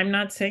 and I'm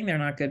not saying they're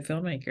not good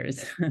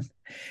filmmakers,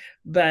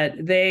 but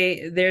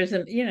it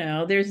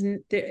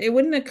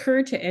wouldn't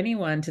occur to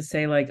anyone to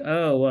say like,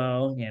 oh,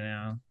 well,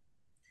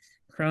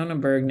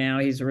 Cronenberg, now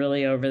he's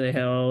really over the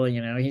hill,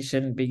 he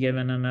shouldn't be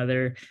given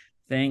another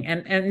thing.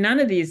 And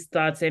none of these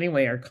thoughts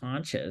anyway are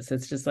conscious.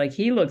 It's just like,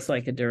 he looks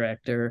like a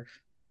director,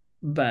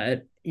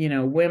 but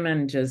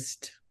women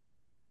just,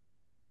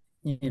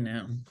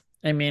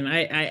 I mean,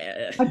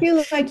 I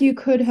feel like you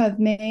could have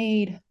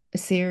made a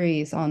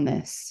series on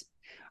this,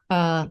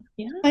 yeah.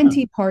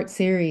 20-part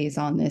series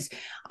on this.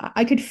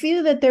 I could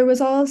feel that there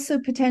was also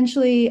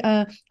potentially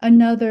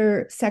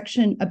another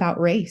section about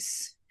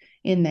race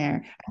in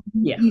there.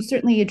 Yeah. You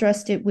certainly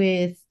addressed it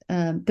with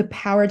the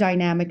power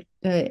dynamic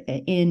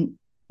in,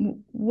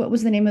 what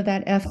was the name of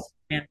that?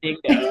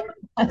 Fandango.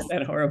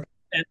 That horrible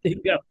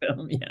Fandango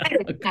film. Yeah.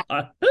 Oh,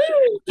 God.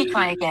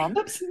 Try again.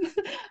 Oops.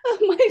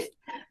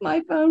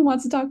 my phone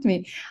wants to talk to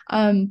me.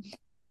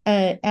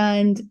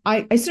 And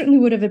I certainly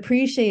would have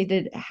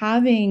appreciated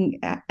having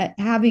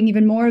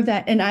even more of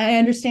that. And I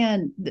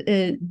understand,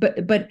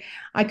 but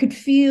I could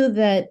feel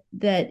that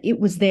it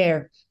was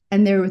there,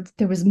 and there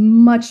was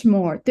much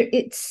more.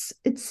 It's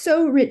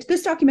so rich.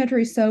 This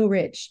documentary is so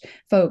rich,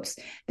 folks.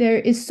 There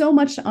is so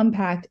much to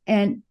unpack,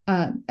 and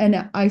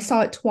I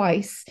saw it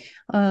twice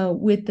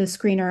with the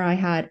screener I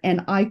had,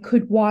 and I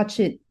could watch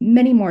it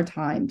many more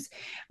times.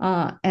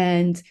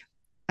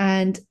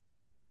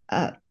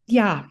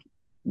 Yeah,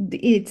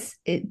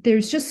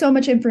 there's just so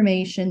much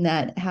information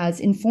that has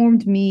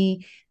informed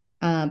me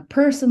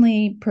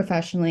personally,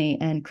 professionally,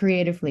 and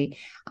creatively.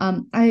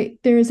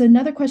 There's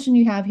another question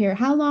you have here.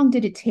 How long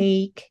did it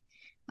take?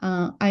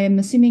 I am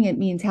assuming it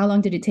means, how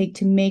long did it take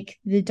to make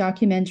the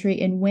documentary,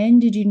 and when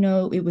did you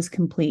know it was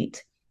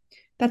complete?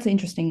 That's an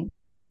interesting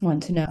one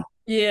to know.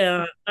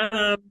 Yeah.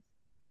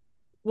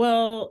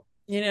 Well,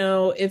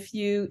 if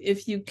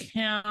you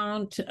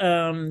count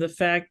the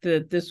fact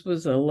that this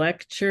was a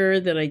lecture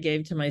that I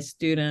gave to my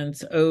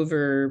students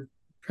over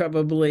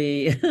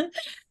probably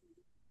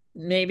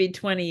maybe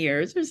 20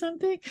 years or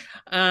something.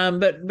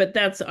 But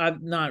that's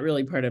not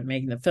really part of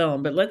making the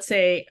film. But let's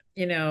say,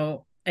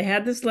 I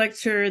had this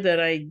lecture that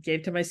I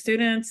gave to my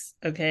students.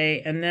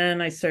 Okay. And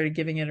then I started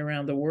giving it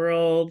around the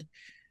world.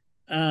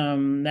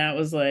 That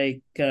was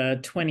like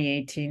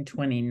 2018,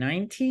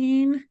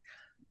 2019.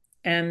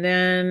 And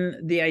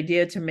then the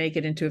idea to make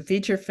it into a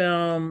feature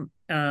film,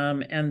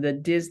 and the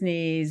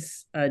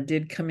Disneys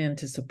did come in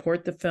to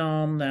support the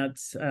film.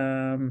 That's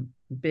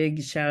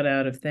big shout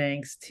out of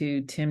thanks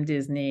to Tim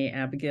Disney,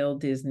 Abigail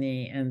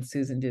Disney, and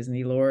Susan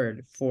Disney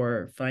Lord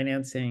for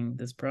financing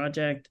this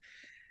project.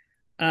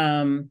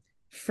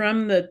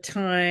 From the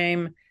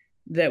time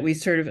that we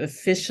sort of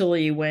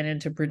officially went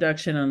into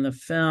production on the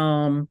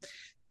film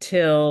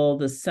till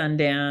the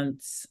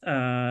Sundance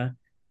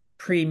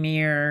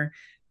premiere,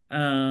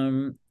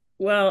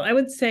 well, I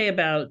would say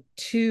about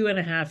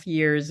 2.5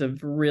 years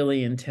of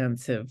really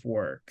intensive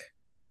work,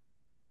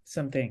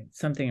 something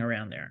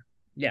around there.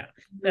 Yeah,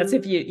 that's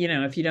if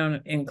you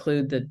don't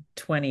include the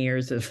 20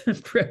 years of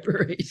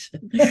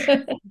preparation,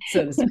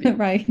 so to speak.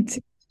 Right.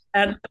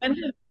 And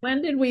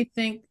when did we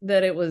think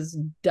that it was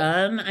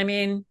done? I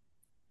mean,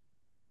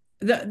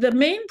 the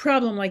main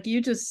problem, like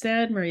you just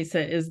said,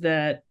 Marisa, is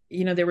that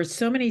there were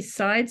so many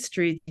side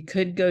streets you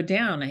could go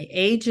down.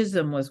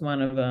 Ageism was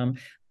one of them.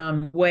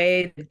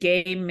 Way that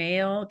gay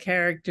male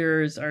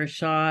characters are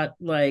shot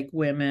like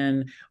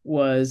women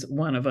was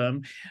one of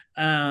them.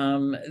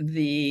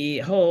 The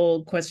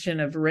whole question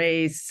of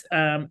race.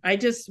 I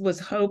just was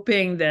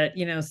hoping that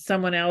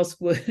someone else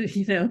would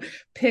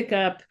pick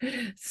up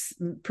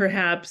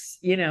perhaps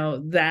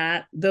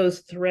those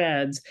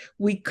threads.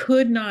 We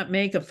could not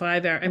make a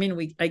 5-hour. I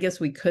mean, I guess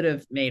we could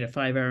have made a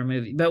 5-hour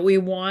movie, but we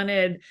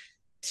wanted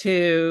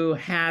to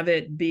have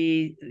it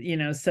be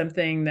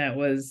something that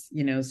was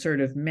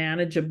sort of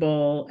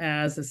manageable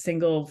as a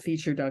single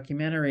feature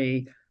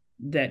documentary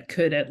that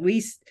could at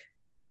least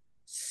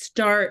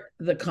start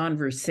the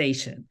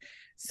conversation.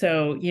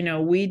 So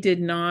we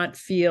did not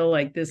feel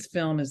like this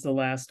film is the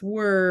last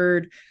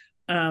word.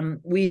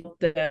 We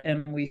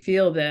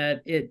feel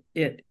that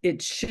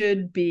it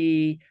should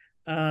be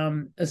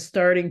a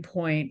starting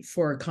point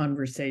for a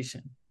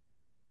conversation.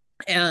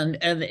 And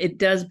it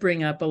does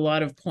bring up a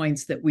lot of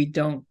points that we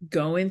don't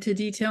go into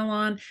detail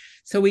on.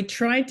 So we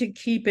tried to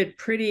keep it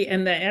pretty,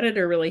 and the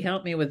editor really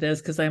helped me with this,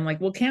 because I'm like,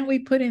 well, can't we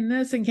put in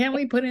this, and can't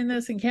we put in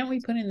this, and can't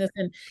we put in this?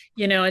 And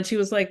and she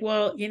was like,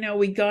 well,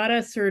 we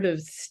gotta sort of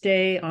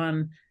stay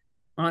on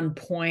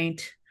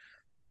point,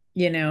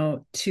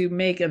 to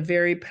make a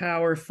very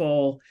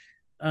powerful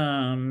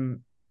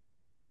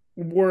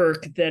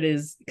work that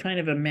is kind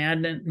of a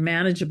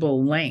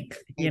manageable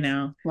length,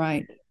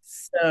 Right.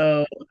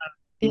 So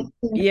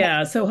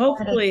yeah, so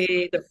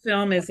hopefully the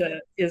film is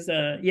it's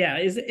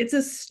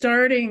a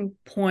starting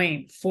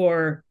point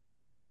for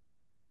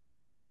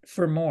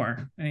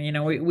more.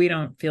 We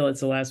don't feel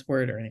it's the last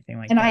word or anything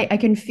like and that. I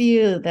can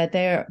feel that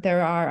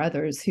there are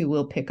others who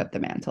will pick up the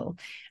mantle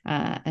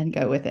and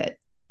go with it.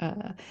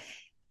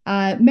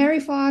 Mary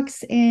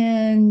Fox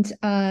and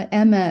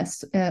Emma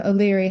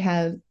O'Leary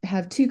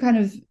have two kind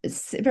of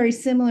very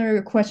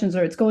similar questions,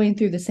 or it's going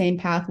through the same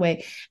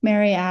pathway.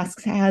 Mary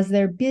asks, has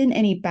there been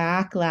any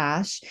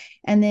backlash?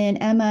 And then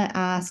Emma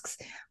asks,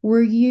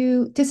 were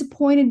you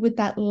disappointed with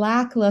that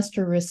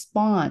lackluster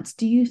response?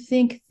 Do you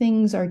think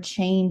things are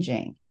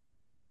changing?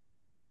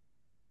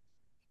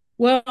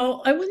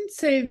 Well, I wouldn't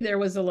say there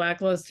was a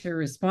lackluster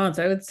response.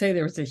 I would say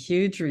there was a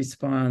huge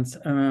response.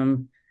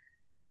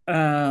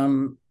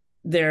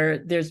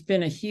 There's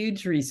been a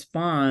huge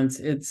response.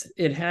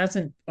 It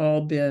hasn't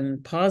all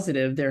been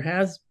positive. There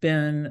was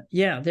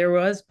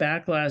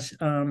backlash.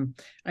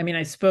 I mean,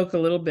 I spoke a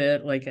little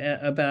bit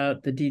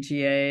about the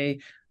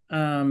DGA.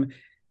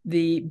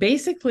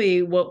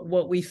 Basically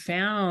what we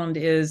found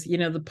is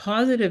the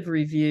positive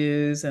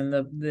reviews and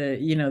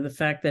the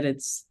fact that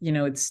it's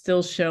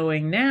still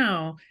showing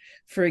now,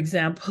 for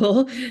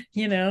example,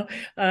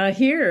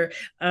 here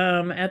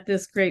at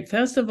this great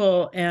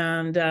festival,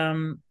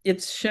 and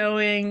it's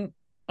showing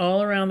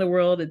all around the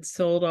world. It's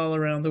sold all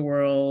around the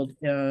world.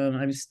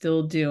 I'm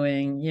still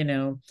doing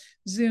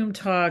Zoom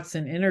talks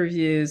and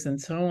interviews and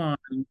so on.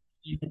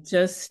 It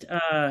just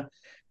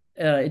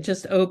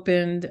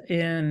opened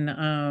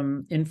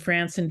in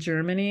France and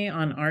Germany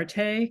on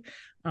Arte,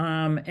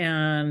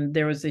 and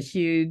there was a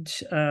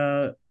huge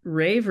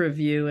rave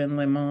review in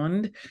Le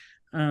Monde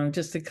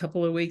just a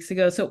couple of weeks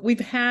ago. So we've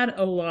had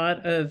a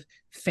lot of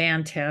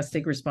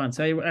fantastic response.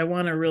 So I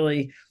want to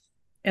really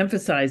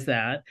emphasize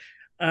that.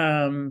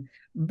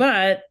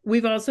 But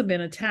we've also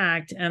been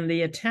attacked, and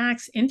the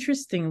attacks,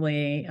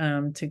 interestingly,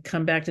 to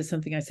come back to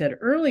something I said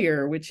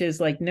earlier, which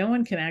is no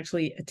one can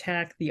actually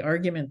attack the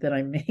argument that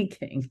I'm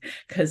making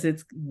because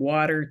it's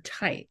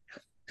watertight.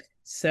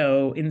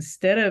 So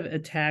instead of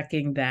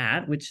attacking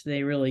that, which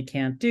they really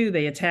can't do,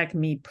 they attack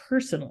me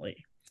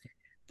personally.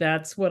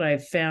 That's what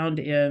I've found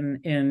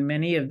in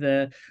many of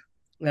the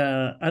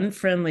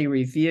unfriendly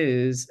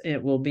reviews.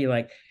 It will be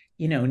like,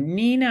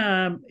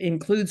 Nina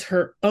includes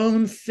her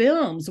own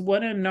films.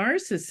 What a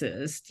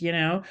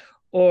narcissist,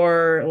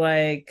 or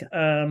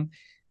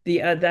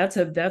that's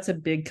a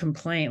big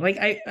complaint. Like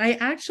I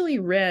actually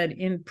read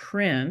in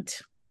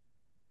print,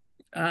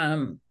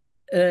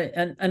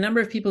 a number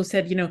of people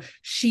said,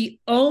 she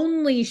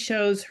only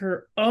shows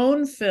her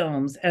own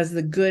films as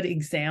the good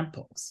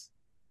examples.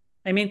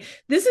 I mean,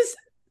 this is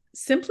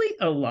simply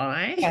a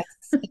lie. Yes,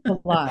 it's a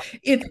lie.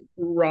 It's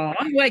wrong.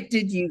 Like,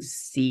 did you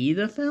see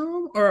the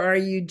film, or are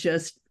you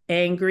just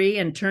angry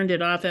and turned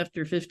it off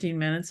after 15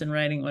 minutes and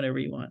writing whatever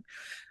you want?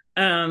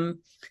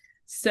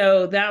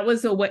 So that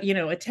was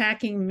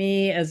attacking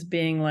me as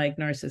being like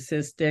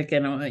narcissistic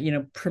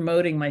and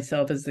promoting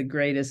myself as the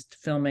greatest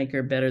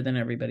filmmaker, better than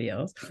everybody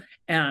else,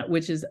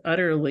 which is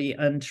utterly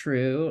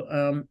untrue.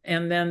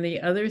 And then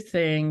the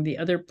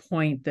other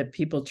point that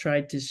people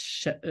tried to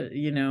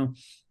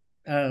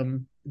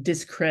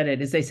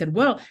discredit is they said,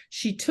 well,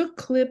 she took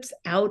clips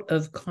out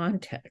of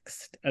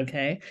context.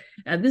 Okay,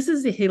 and this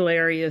is a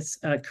hilarious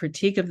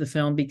critique of the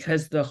film,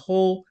 because the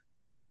whole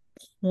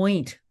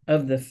point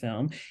of the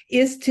film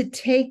is to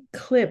take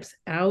clips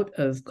out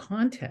of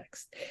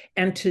context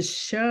and to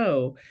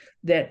show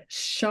that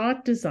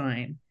shot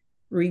design,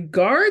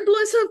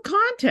 regardless of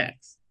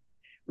context,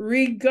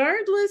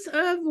 regardless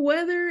of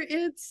whether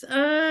it's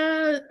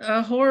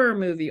a horror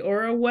movie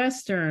or a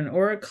Western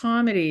or a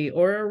comedy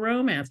or a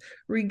romance,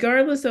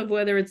 regardless of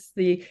whether it's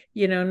the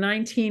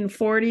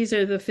 1940s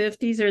or the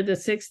 50s or the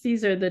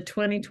 60s or the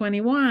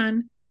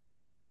 2021,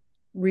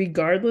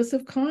 regardless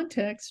of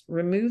context,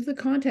 remove the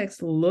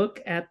context, look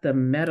at the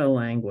meta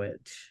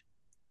language.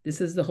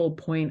 This is the whole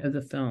point of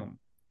the film.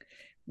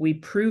 We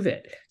prove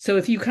it. So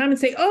if you come and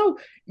say, oh,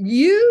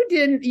 you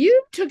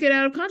took it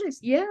out of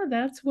context. Yeah,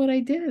 that's what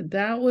I did.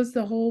 That was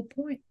the whole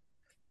point.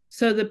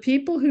 So the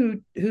people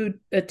who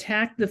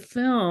attacked the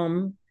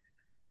film,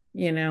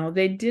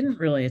 they didn't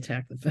really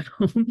attack the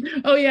film.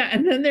 Oh yeah.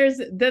 And then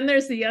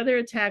there's the other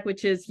attack,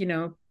 which is,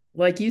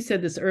 like you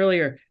said this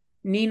earlier,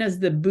 Nina's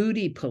the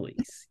booty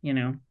police,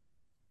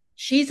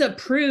 she's a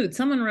prude.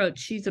 Someone wrote,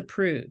 she's a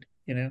prude,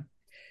 and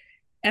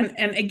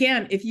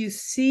again, if you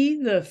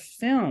see the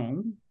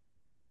film,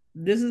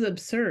 this is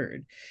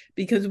absurd,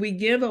 because we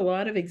give a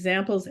lot of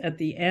examples at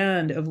the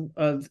end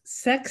of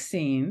sex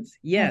scenes.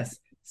 Yes,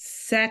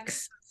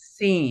 sex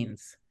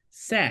scenes,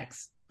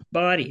 sex,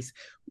 bodies,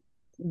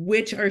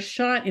 which are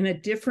shot in a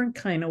different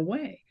kind of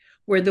way,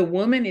 where the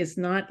woman is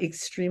not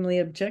extremely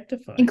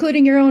objectified.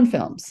 Including your own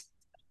films.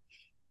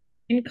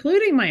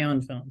 Including my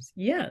own films,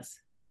 yes.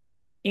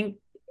 And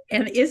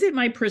is it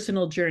my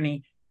personal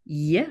journey?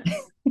 Yes.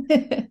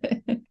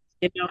 And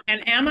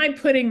am I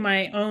putting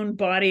my own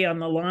body on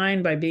the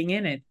line by being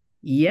in it?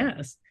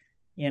 Yes.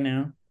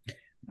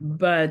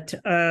 But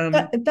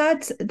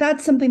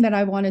that's something that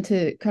I wanted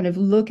to kind of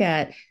look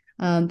at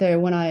there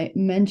when I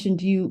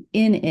mentioned you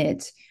in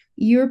it.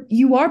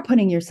 You are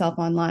putting yourself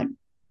online.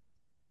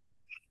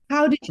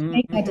 How did you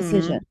make that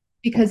decision?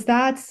 Because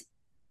that's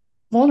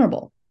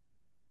vulnerable.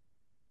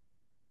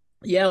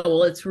 Yeah,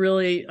 well,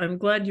 I'm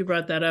glad you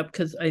brought that up,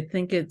 because I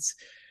think it's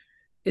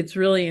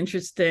really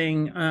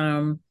interesting.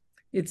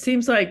 It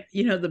seems like,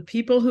 the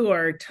people who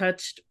are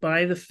touched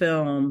by the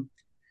film,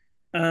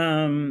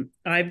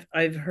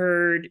 I've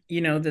heard,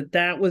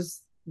 that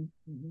was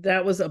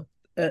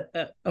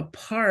a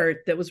part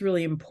that was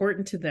really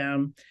important to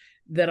them,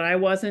 that I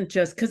wasn't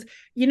just, because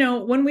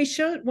when we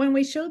showed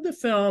the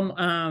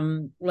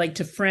film like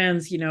to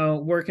friends,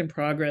 work in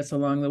progress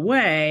along the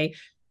way,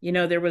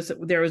 there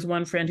was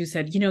one friend who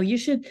said, you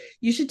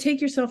should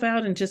take yourself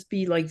out and just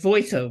be like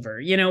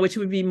voiceover, which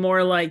would be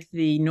more like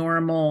the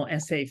normal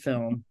essay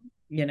film,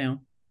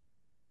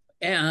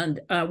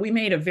 and we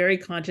made a very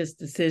conscious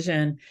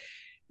decision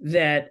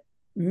that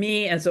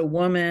me as a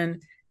woman,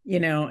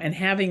 and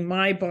having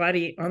my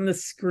body on the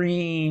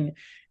screen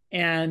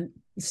and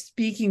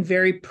speaking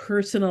very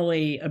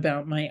personally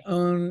about my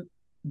own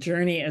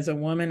journey as a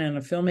woman and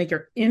a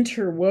filmmaker,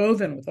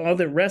 interwoven with all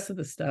the rest of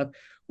the stuff,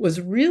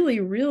 was really,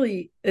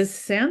 really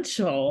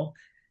essential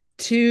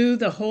to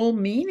the whole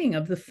meaning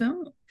of the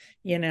film,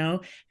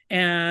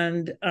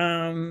 and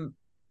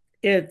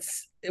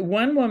it's,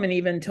 one woman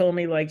even told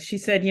me, like, she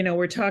said,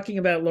 we're talking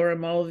about Laura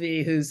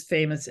Mulvey, whose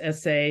famous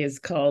essay is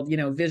called,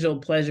 Visual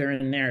Pleasure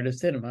in Narrative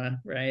Cinema,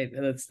 right?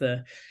 That's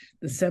the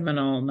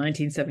seminal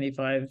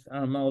 1975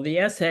 Mulvey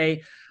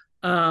essay.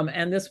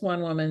 And this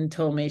one woman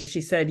told me,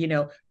 she said,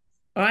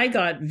 I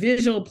got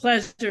visual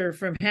pleasure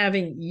from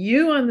having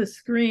you on the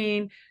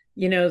screen,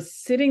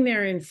 sitting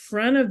there in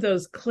front of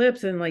those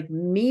clips and like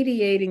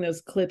mediating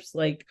those clips,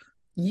 like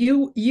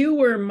you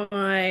were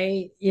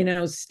my,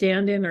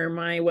 stand-in, or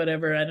my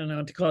whatever, I don't know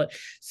what to call it.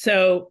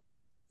 So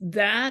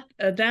that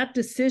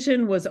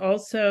decision was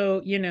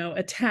also,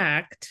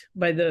 attacked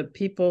by the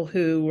people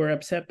who were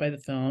upset by the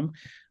film,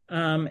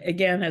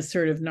 again, as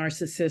sort of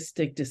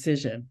narcissistic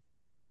decision.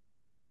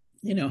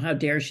 How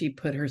dare she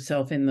put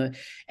herself in the,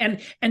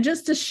 and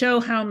just to show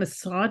how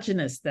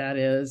misogynist that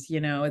is,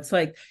 it's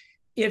like,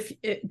 if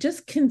it,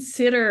 just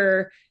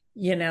consider,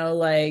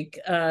 like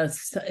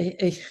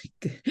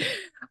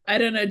I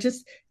don't know,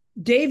 just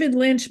David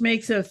Lynch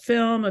makes a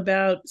film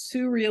about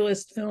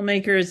surrealist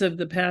filmmakers of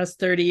the past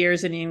 30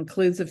 years, and he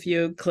includes a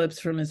few clips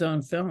from his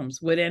own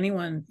films. Would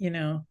anyone,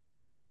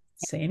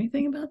 say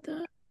anything about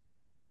that?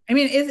 I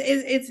mean,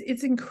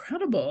 it's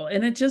incredible,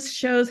 and it just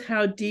shows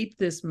how deep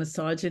this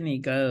misogyny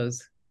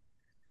goes.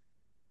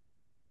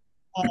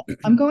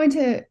 I'm going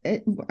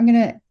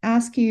to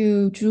ask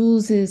you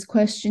Jules's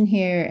question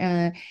here,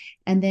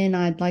 and then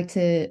I'd like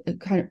to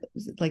kind of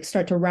like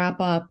start to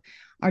wrap up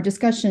our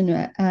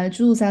discussion.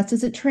 Jules asked,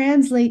 does it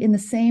translate in the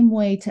same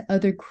way to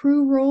other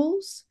crew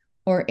roles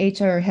or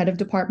HR head of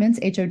departments,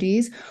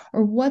 HODs,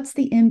 or what's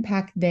the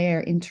impact there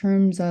in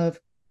terms of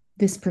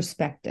this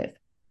perspective?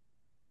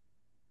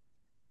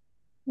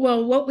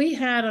 Well, what we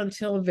had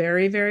until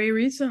very, very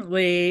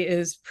recently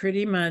is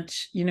pretty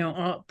much,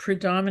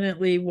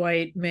 predominantly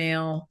white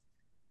male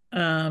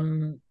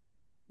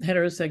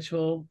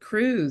heterosexual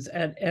crews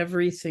at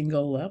every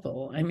single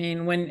level. I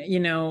mean, when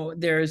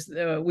there's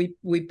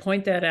we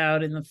point that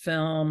out in the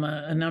film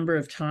a number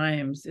of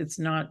times. It's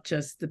not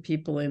just the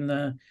people in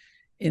the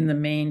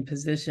main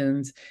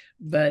positions,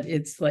 but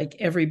it's like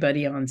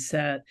everybody on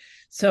set.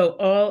 So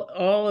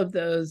all of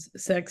those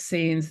sex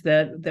scenes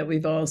that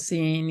we've all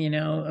seen,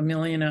 a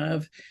million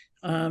of,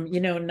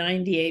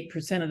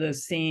 98% of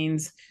those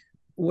scenes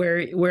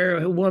where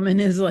a woman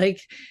is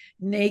like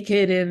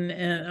naked and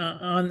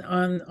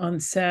on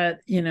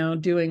set,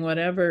 doing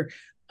whatever,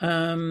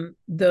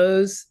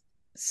 those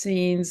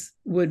scenes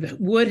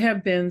would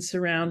have been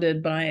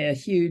surrounded by a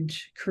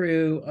huge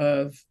crew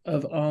of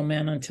all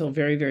men until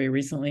very, very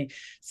recently.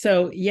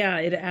 So yeah,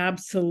 it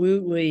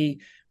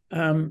absolutely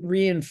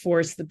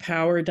reinforced the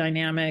power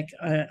dynamic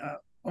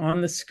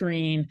on the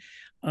screen.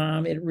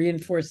 It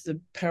reinforced the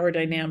power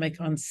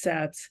dynamic on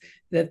sets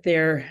that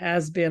there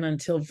has been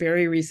until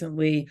very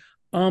recently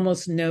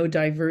almost no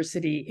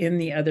diversity in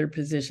the other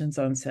positions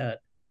on set.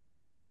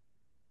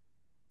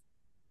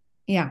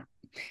 Yeah,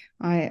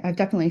 I've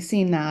definitely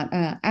seen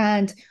that.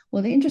 And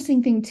well, the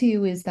interesting thing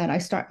too is that I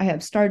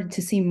have started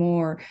to see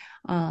more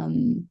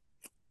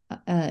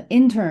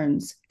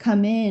interns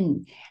come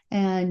in,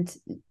 and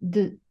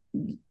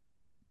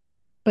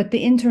but the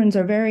interns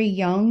are very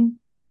young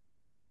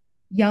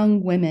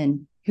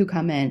women who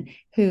come in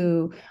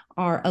who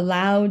are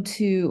allowed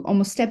to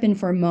almost step in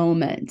for a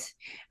moment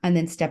and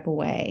then step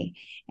away.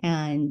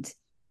 And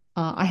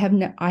I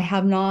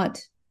have not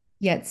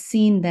yet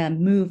seen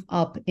them move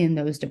up in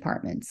those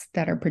departments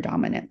that are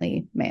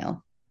predominantly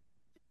male.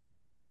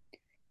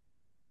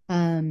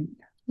 I'd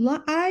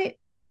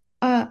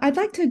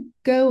like to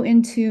go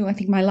into, I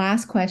think, my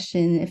last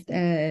question,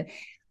 if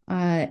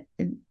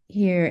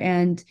here.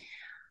 And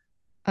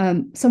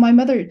so my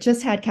mother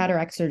just had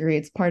cataract surgery.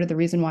 It's part of the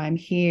reason why I'm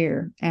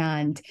here.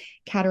 And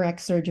cataract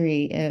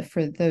surgery,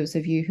 for those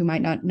of you who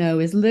might not know,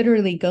 is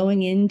literally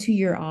going into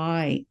your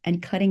eye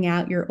and cutting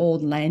out your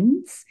old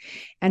lens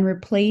and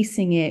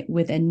replacing it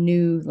with a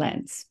new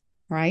lens,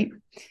 right?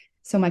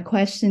 So my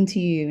question to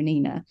you,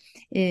 Nina,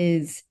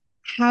 is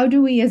how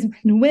do we as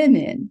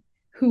women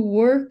who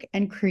work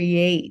and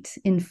create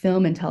in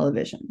film and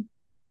television,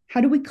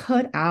 how do we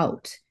cut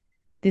out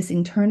this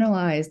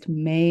internalized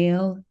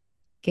male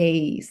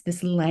gaze,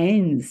 this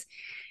lens,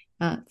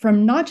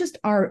 from not just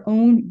our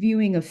own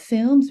viewing of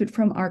films, but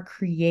from our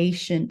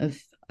creation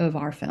of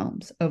our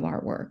films, of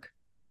our work?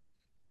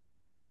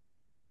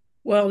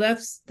 Well,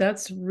 that's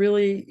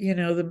really, the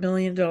 $1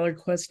 million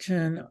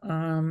question,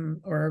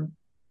 or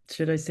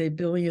should I say $1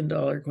 billion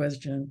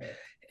question.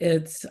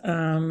 It's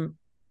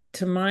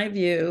to my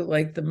view,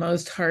 like the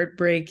most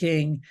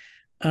heartbreaking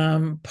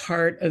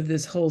part of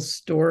this whole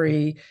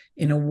story,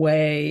 in a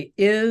way,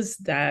 is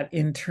that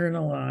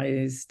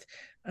internalized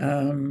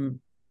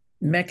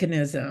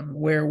mechanism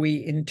where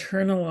we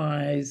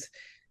internalize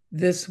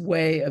this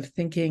way of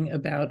thinking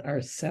about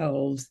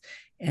ourselves,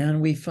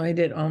 and we find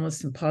it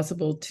almost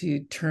impossible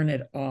to turn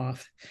it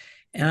off.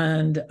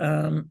 And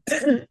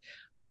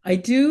I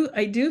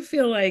do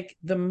feel like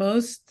the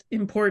most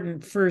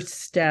important first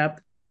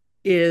step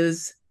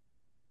is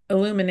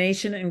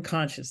illumination and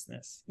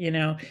consciousness.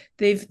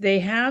 They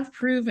have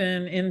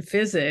proven in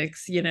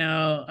physics,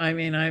 I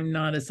mean, I'm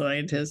not a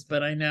scientist,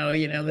 but I know,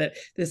 that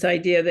this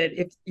idea that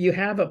if you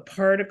have a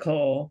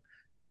particle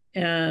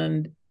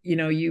and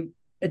you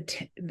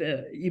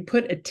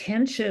put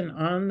attention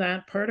on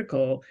that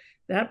particle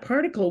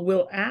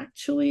will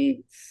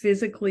actually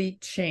physically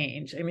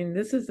change. I mean,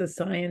 this is a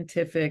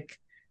scientific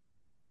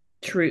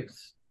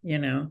truth.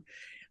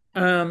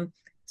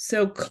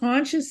 So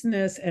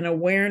consciousness and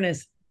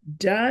awareness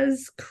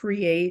does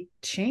create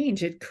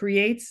change. It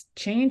creates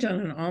change on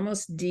an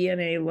almost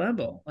DNA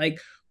level. Like,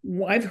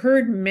 I've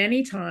heard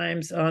many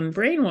times on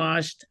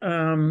Brainwashed,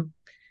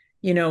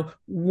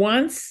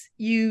 once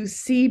you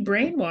see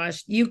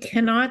Brainwashed, you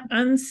cannot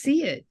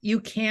unsee it. You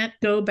can't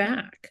go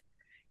back.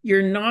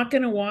 You're not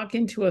going to walk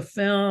into a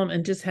film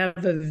and just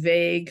have a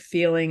vague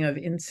feeling of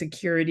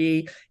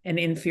insecurity and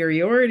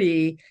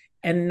inferiority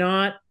and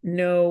not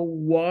know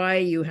why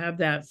you have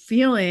that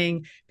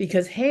feeling,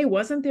 because, hey,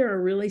 wasn't there a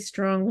really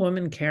strong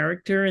woman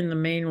character in the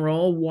main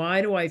role?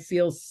 Why do I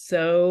feel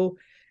so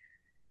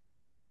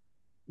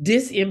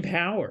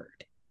disempowered,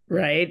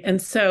 right?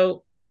 And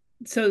so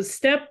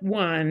step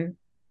one,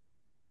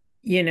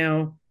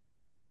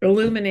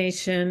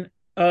 illumination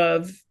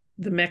of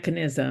the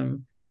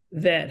mechanism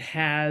that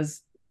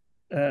has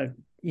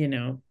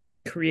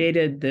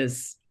created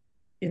this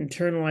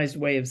internalized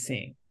way of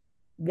seeing.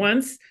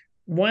 Once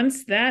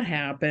that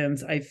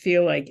happens, I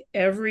feel like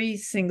every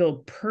single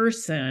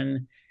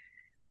person,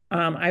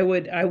 I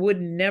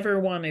would never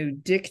want to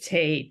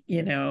dictate,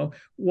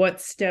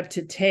 what step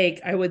to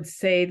take. I would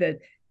say that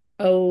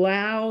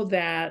allow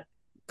that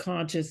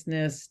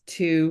consciousness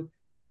to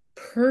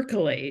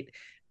percolate,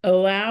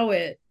 allow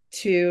it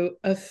to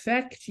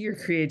affect your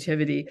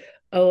creativity,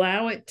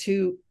 allow it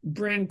to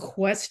bring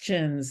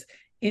questions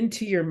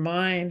into your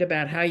mind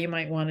about how you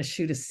might want to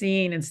shoot a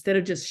scene instead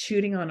of just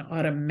shooting on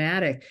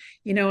automatic.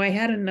 I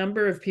had a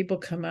number of people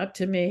come up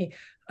to me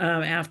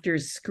after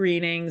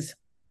screenings,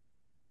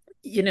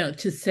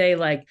 to say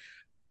like,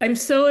 I'm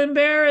so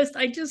embarrassed.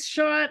 I just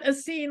shot a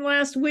scene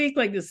last week,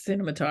 like the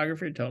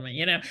cinematographer told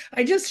me,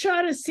 I just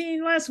shot a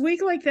scene last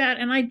week like that.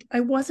 And I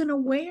wasn't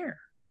aware.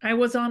 I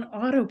was on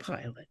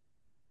autopilot,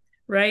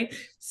 right?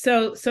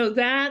 So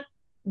that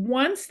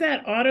once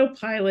that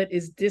autopilot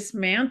is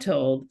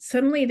dismantled,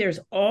 suddenly there's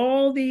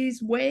all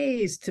these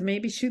ways to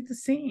maybe shoot the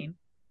scene.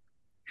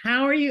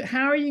 How are you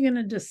going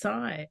to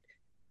decide?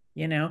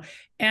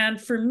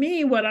 And for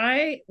me, what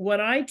I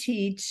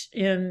teach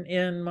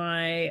in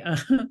my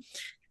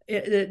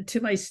to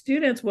my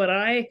students, what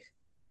I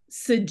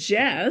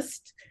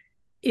suggest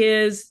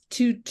is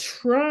to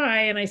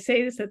try, and I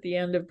say this at the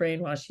end of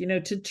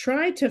Brainwashed, to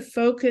try to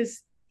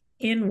focus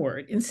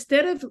inward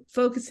instead of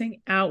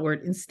focusing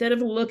outward, instead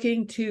of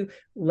looking to,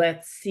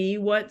 let's see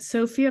what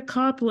Sofia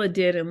Coppola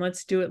did and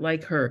let's do it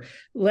like her.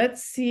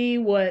 Let's see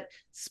what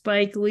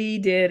Spike Lee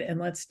did and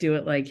let's do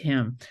it like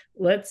him.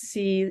 Let's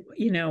see,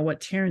 what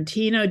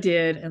Tarantino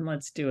did and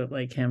let's do it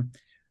like him.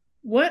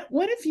 What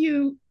if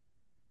you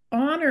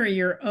honor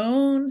your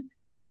own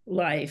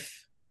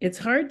life? It's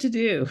hard to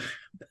do,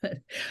 but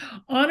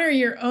honor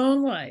your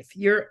own life,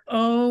 your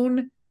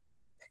own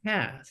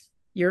path,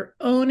 your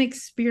own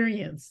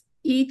experience.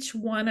 Each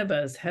one of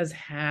us has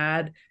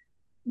had,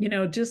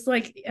 just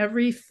like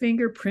every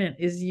fingerprint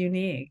is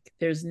unique.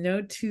 There's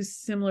no two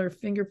similar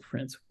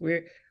fingerprints.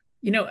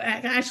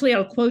 Actually,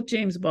 I'll quote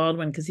James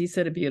Baldwin because he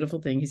said a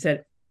beautiful thing. He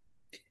said,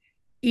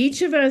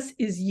 each of us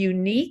is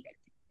unique,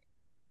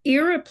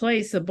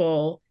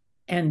 irreplaceable,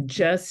 and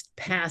just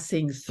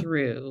passing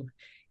through.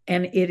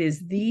 And it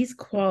is these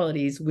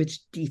qualities which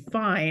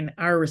define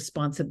our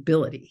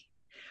responsibility.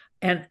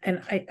 And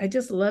I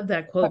just love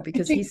that quote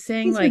because he's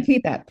saying,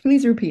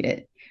 please repeat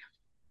it.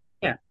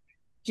 Yeah.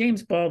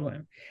 James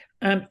Baldwin.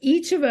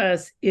 Each of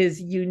us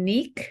is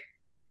unique,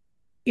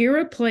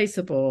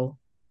 irreplaceable,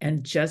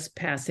 and just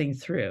passing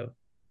through.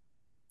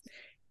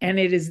 And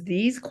it is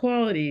these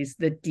qualities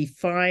that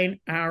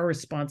define our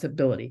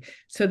responsibility.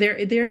 So there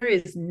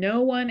is no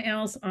one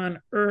else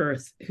on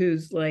earth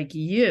who's like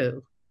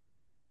you.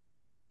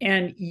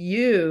 And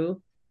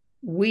you,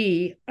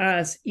 we,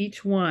 us,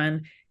 each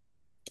one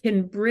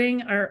can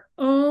bring our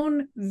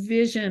own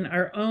vision,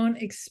 our own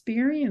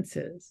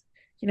experiences.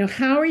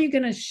 How are you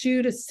going to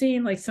shoot a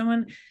scene? Like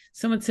someone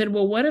said,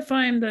 well, what if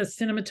I'm the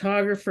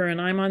cinematographer and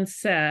I'm on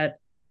set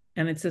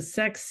and it's a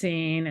sex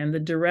scene and the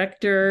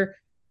director,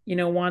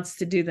 wants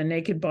to do the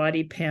naked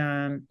body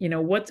pan?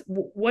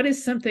 What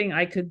is something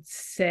I could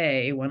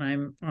say when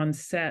I'm on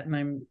set and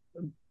I'm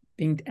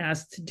being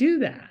asked to do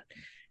that?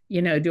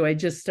 Do I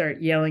just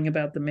start yelling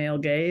about the male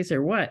gaze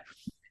or what?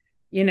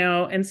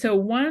 And so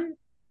one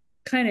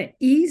kind of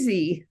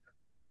easy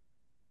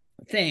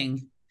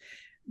thing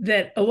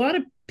that a lot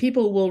of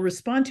people will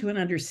respond to and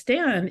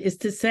understand is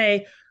to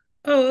say,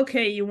 oh,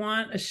 okay, you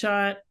want a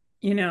shot,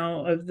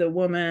 of the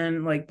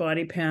woman like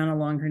body pan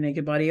along her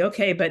naked body.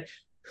 Okay, but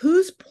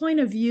whose point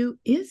of view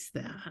is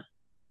that?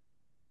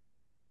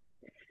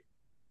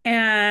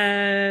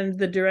 And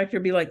the director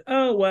be like,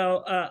 oh,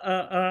 well,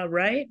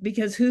 right?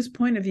 Because whose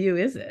point of view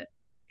is it?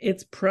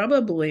 It's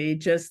probably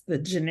just the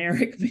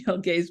generic male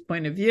gaze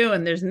point of view.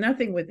 And there's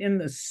nothing within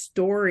the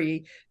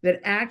story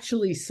that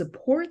actually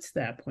supports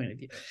that point of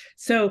view.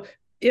 So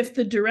if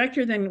the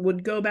director then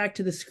would go back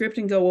to the script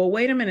and go, well,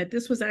 wait a minute,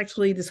 this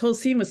whole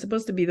scene was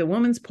supposed to be the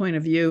woman's point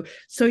of view.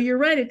 So you're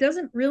right. It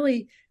doesn't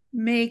really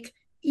make,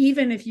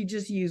 even if you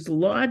just use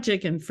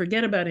logic and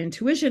forget about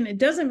intuition, it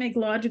doesn't make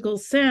logical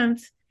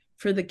sense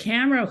for the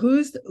camera.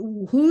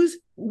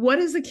 What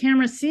is the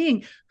camera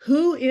seeing?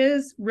 Who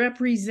is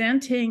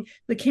representing?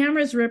 The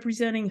camera is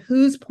representing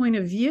whose point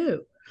of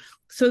view?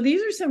 So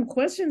these are some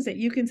questions that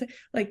you can say,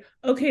 like,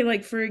 okay,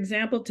 like for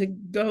example, to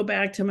go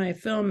back to my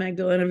film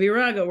Magdalena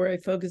Virago, where I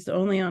focused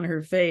only on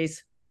her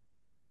face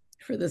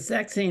for the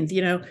sex scenes,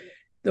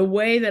 the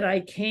way that I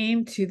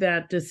came to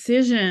that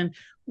decision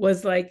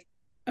was like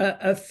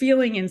a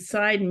feeling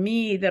inside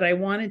me that I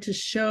wanted to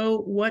show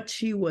what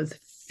she was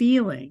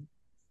feeling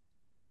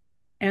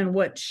and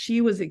what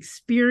she was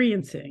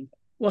experiencing.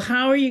 Well,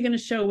 how are you going to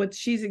show what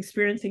she's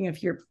experiencing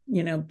if you're,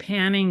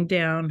 panning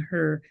down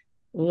her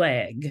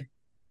leg?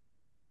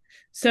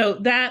 So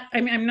that,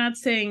 I mean, I'm not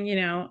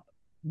saying,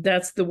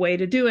 that's the way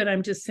to do it.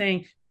 I'm just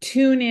saying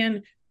tune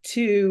in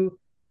to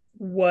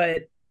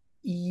what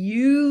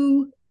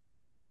you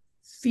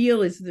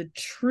feel is the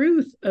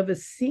truth of a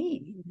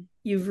scene.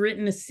 You've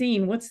written a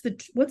scene. What's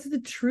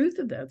the truth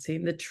of that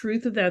scene? The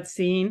truth of that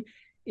scene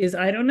is,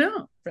 I don't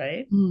know,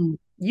 right?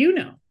 You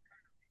know.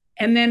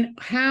 And then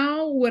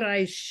how would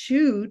I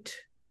shoot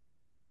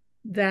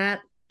that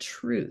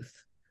truth?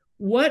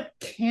 What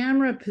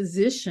camera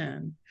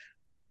position,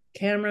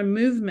 camera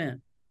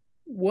movement,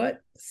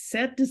 what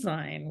set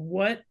design,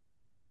 what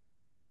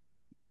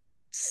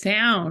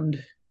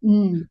sound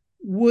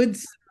would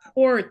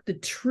support the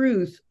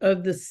truth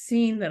of the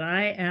scene that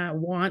I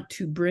want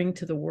to bring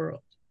to the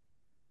world?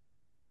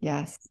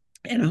 Yes.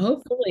 And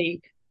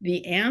hopefully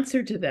the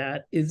answer to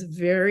that is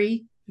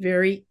very,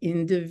 very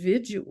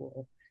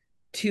individual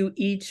to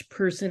each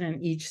person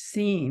and each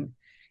scene,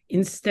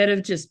 instead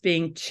of just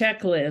being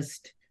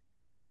checklist,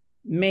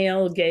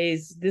 male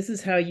gaze, this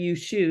is how you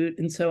shoot,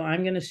 and so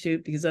I'm going to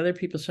shoot because other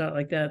people shot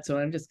like that, so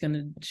I'm just going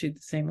to shoot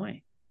the same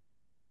way.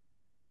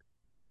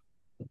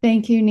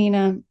 Thank you,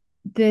 Nina.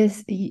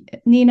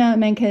 Nina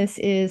Menkes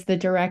is the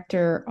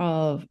director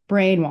of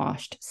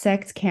Brainwashed,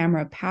 Sex,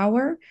 Camera,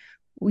 Power.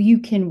 You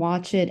can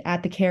watch it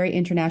at the Cary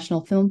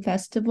International Film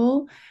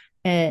Festival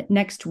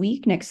next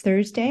week, next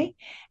Thursday,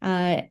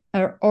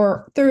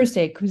 or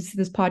Thursday, because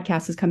this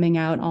podcast is coming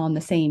out on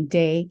the same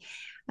day.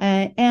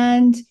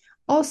 And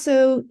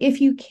also, if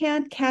you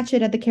can't catch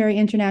it at the Cary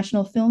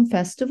International Film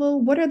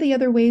Festival, what are the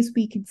other ways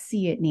we could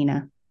see it,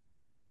 Nina?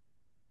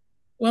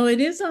 Well,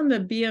 it is on the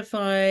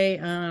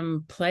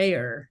BFI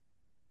player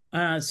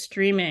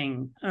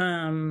streaming.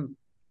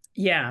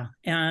 Yeah,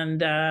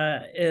 and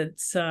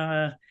it's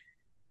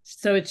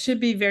so it should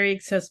be very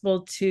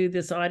accessible to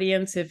this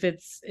audience.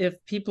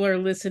 If people are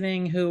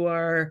listening who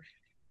are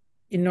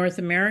in North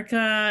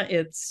America,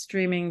 it's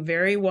streaming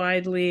very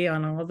widely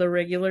on all the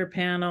regular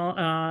panel,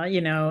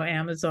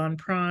 Amazon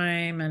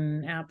Prime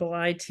and Apple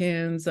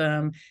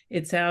iTunes.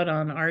 It's out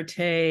on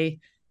Arte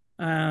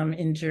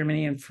in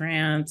Germany and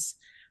France.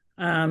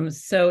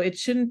 So it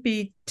shouldn't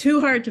be too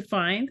hard to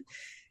find.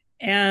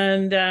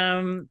 And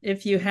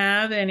if you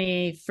have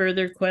any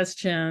further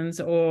questions,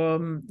 or,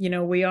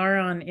 we are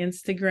on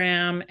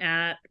Instagram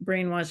at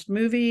Brainwashed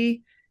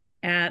Movie,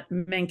 at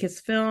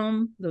Menkes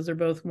Film. Those are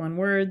both one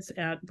words,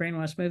 at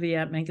Brainwashed Movie,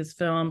 at Menkes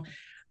Film.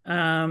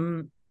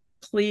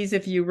 Please,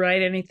 if you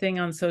write anything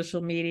on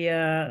social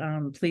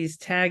media, please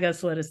tag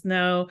us, let us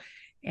know.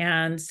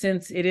 And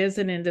since it is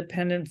an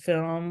independent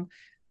film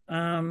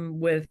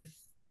with,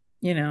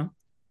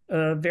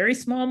 a very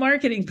small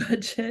marketing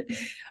budget,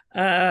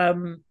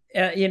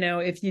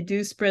 if you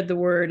do spread the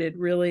word, it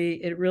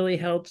really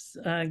helps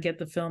get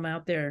the film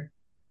out there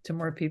to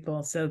more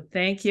people. So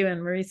thank you.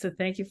 And Marisa,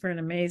 thank you for an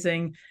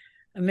amazing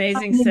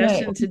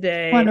session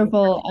today.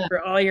 Wonderful.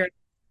 For all your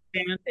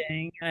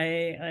understanding.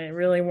 It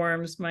really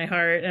warms my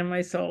heart and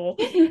my soul.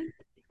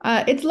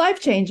 It's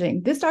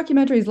life-changing. This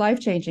documentary is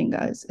life-changing,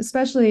 guys,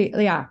 especially,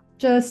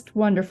 just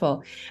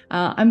wonderful.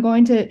 I'm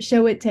going to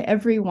show it to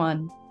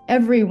everyone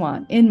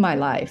in my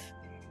life.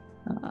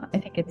 I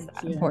think it's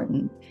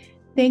important.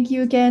 Thank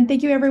you again.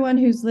 Thank you, everyone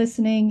who's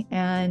listening.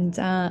 And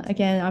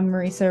again, I'm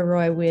Marisa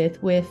Roy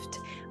with WIFT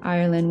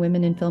Ireland,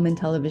 Women in Film and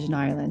Television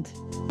Ireland.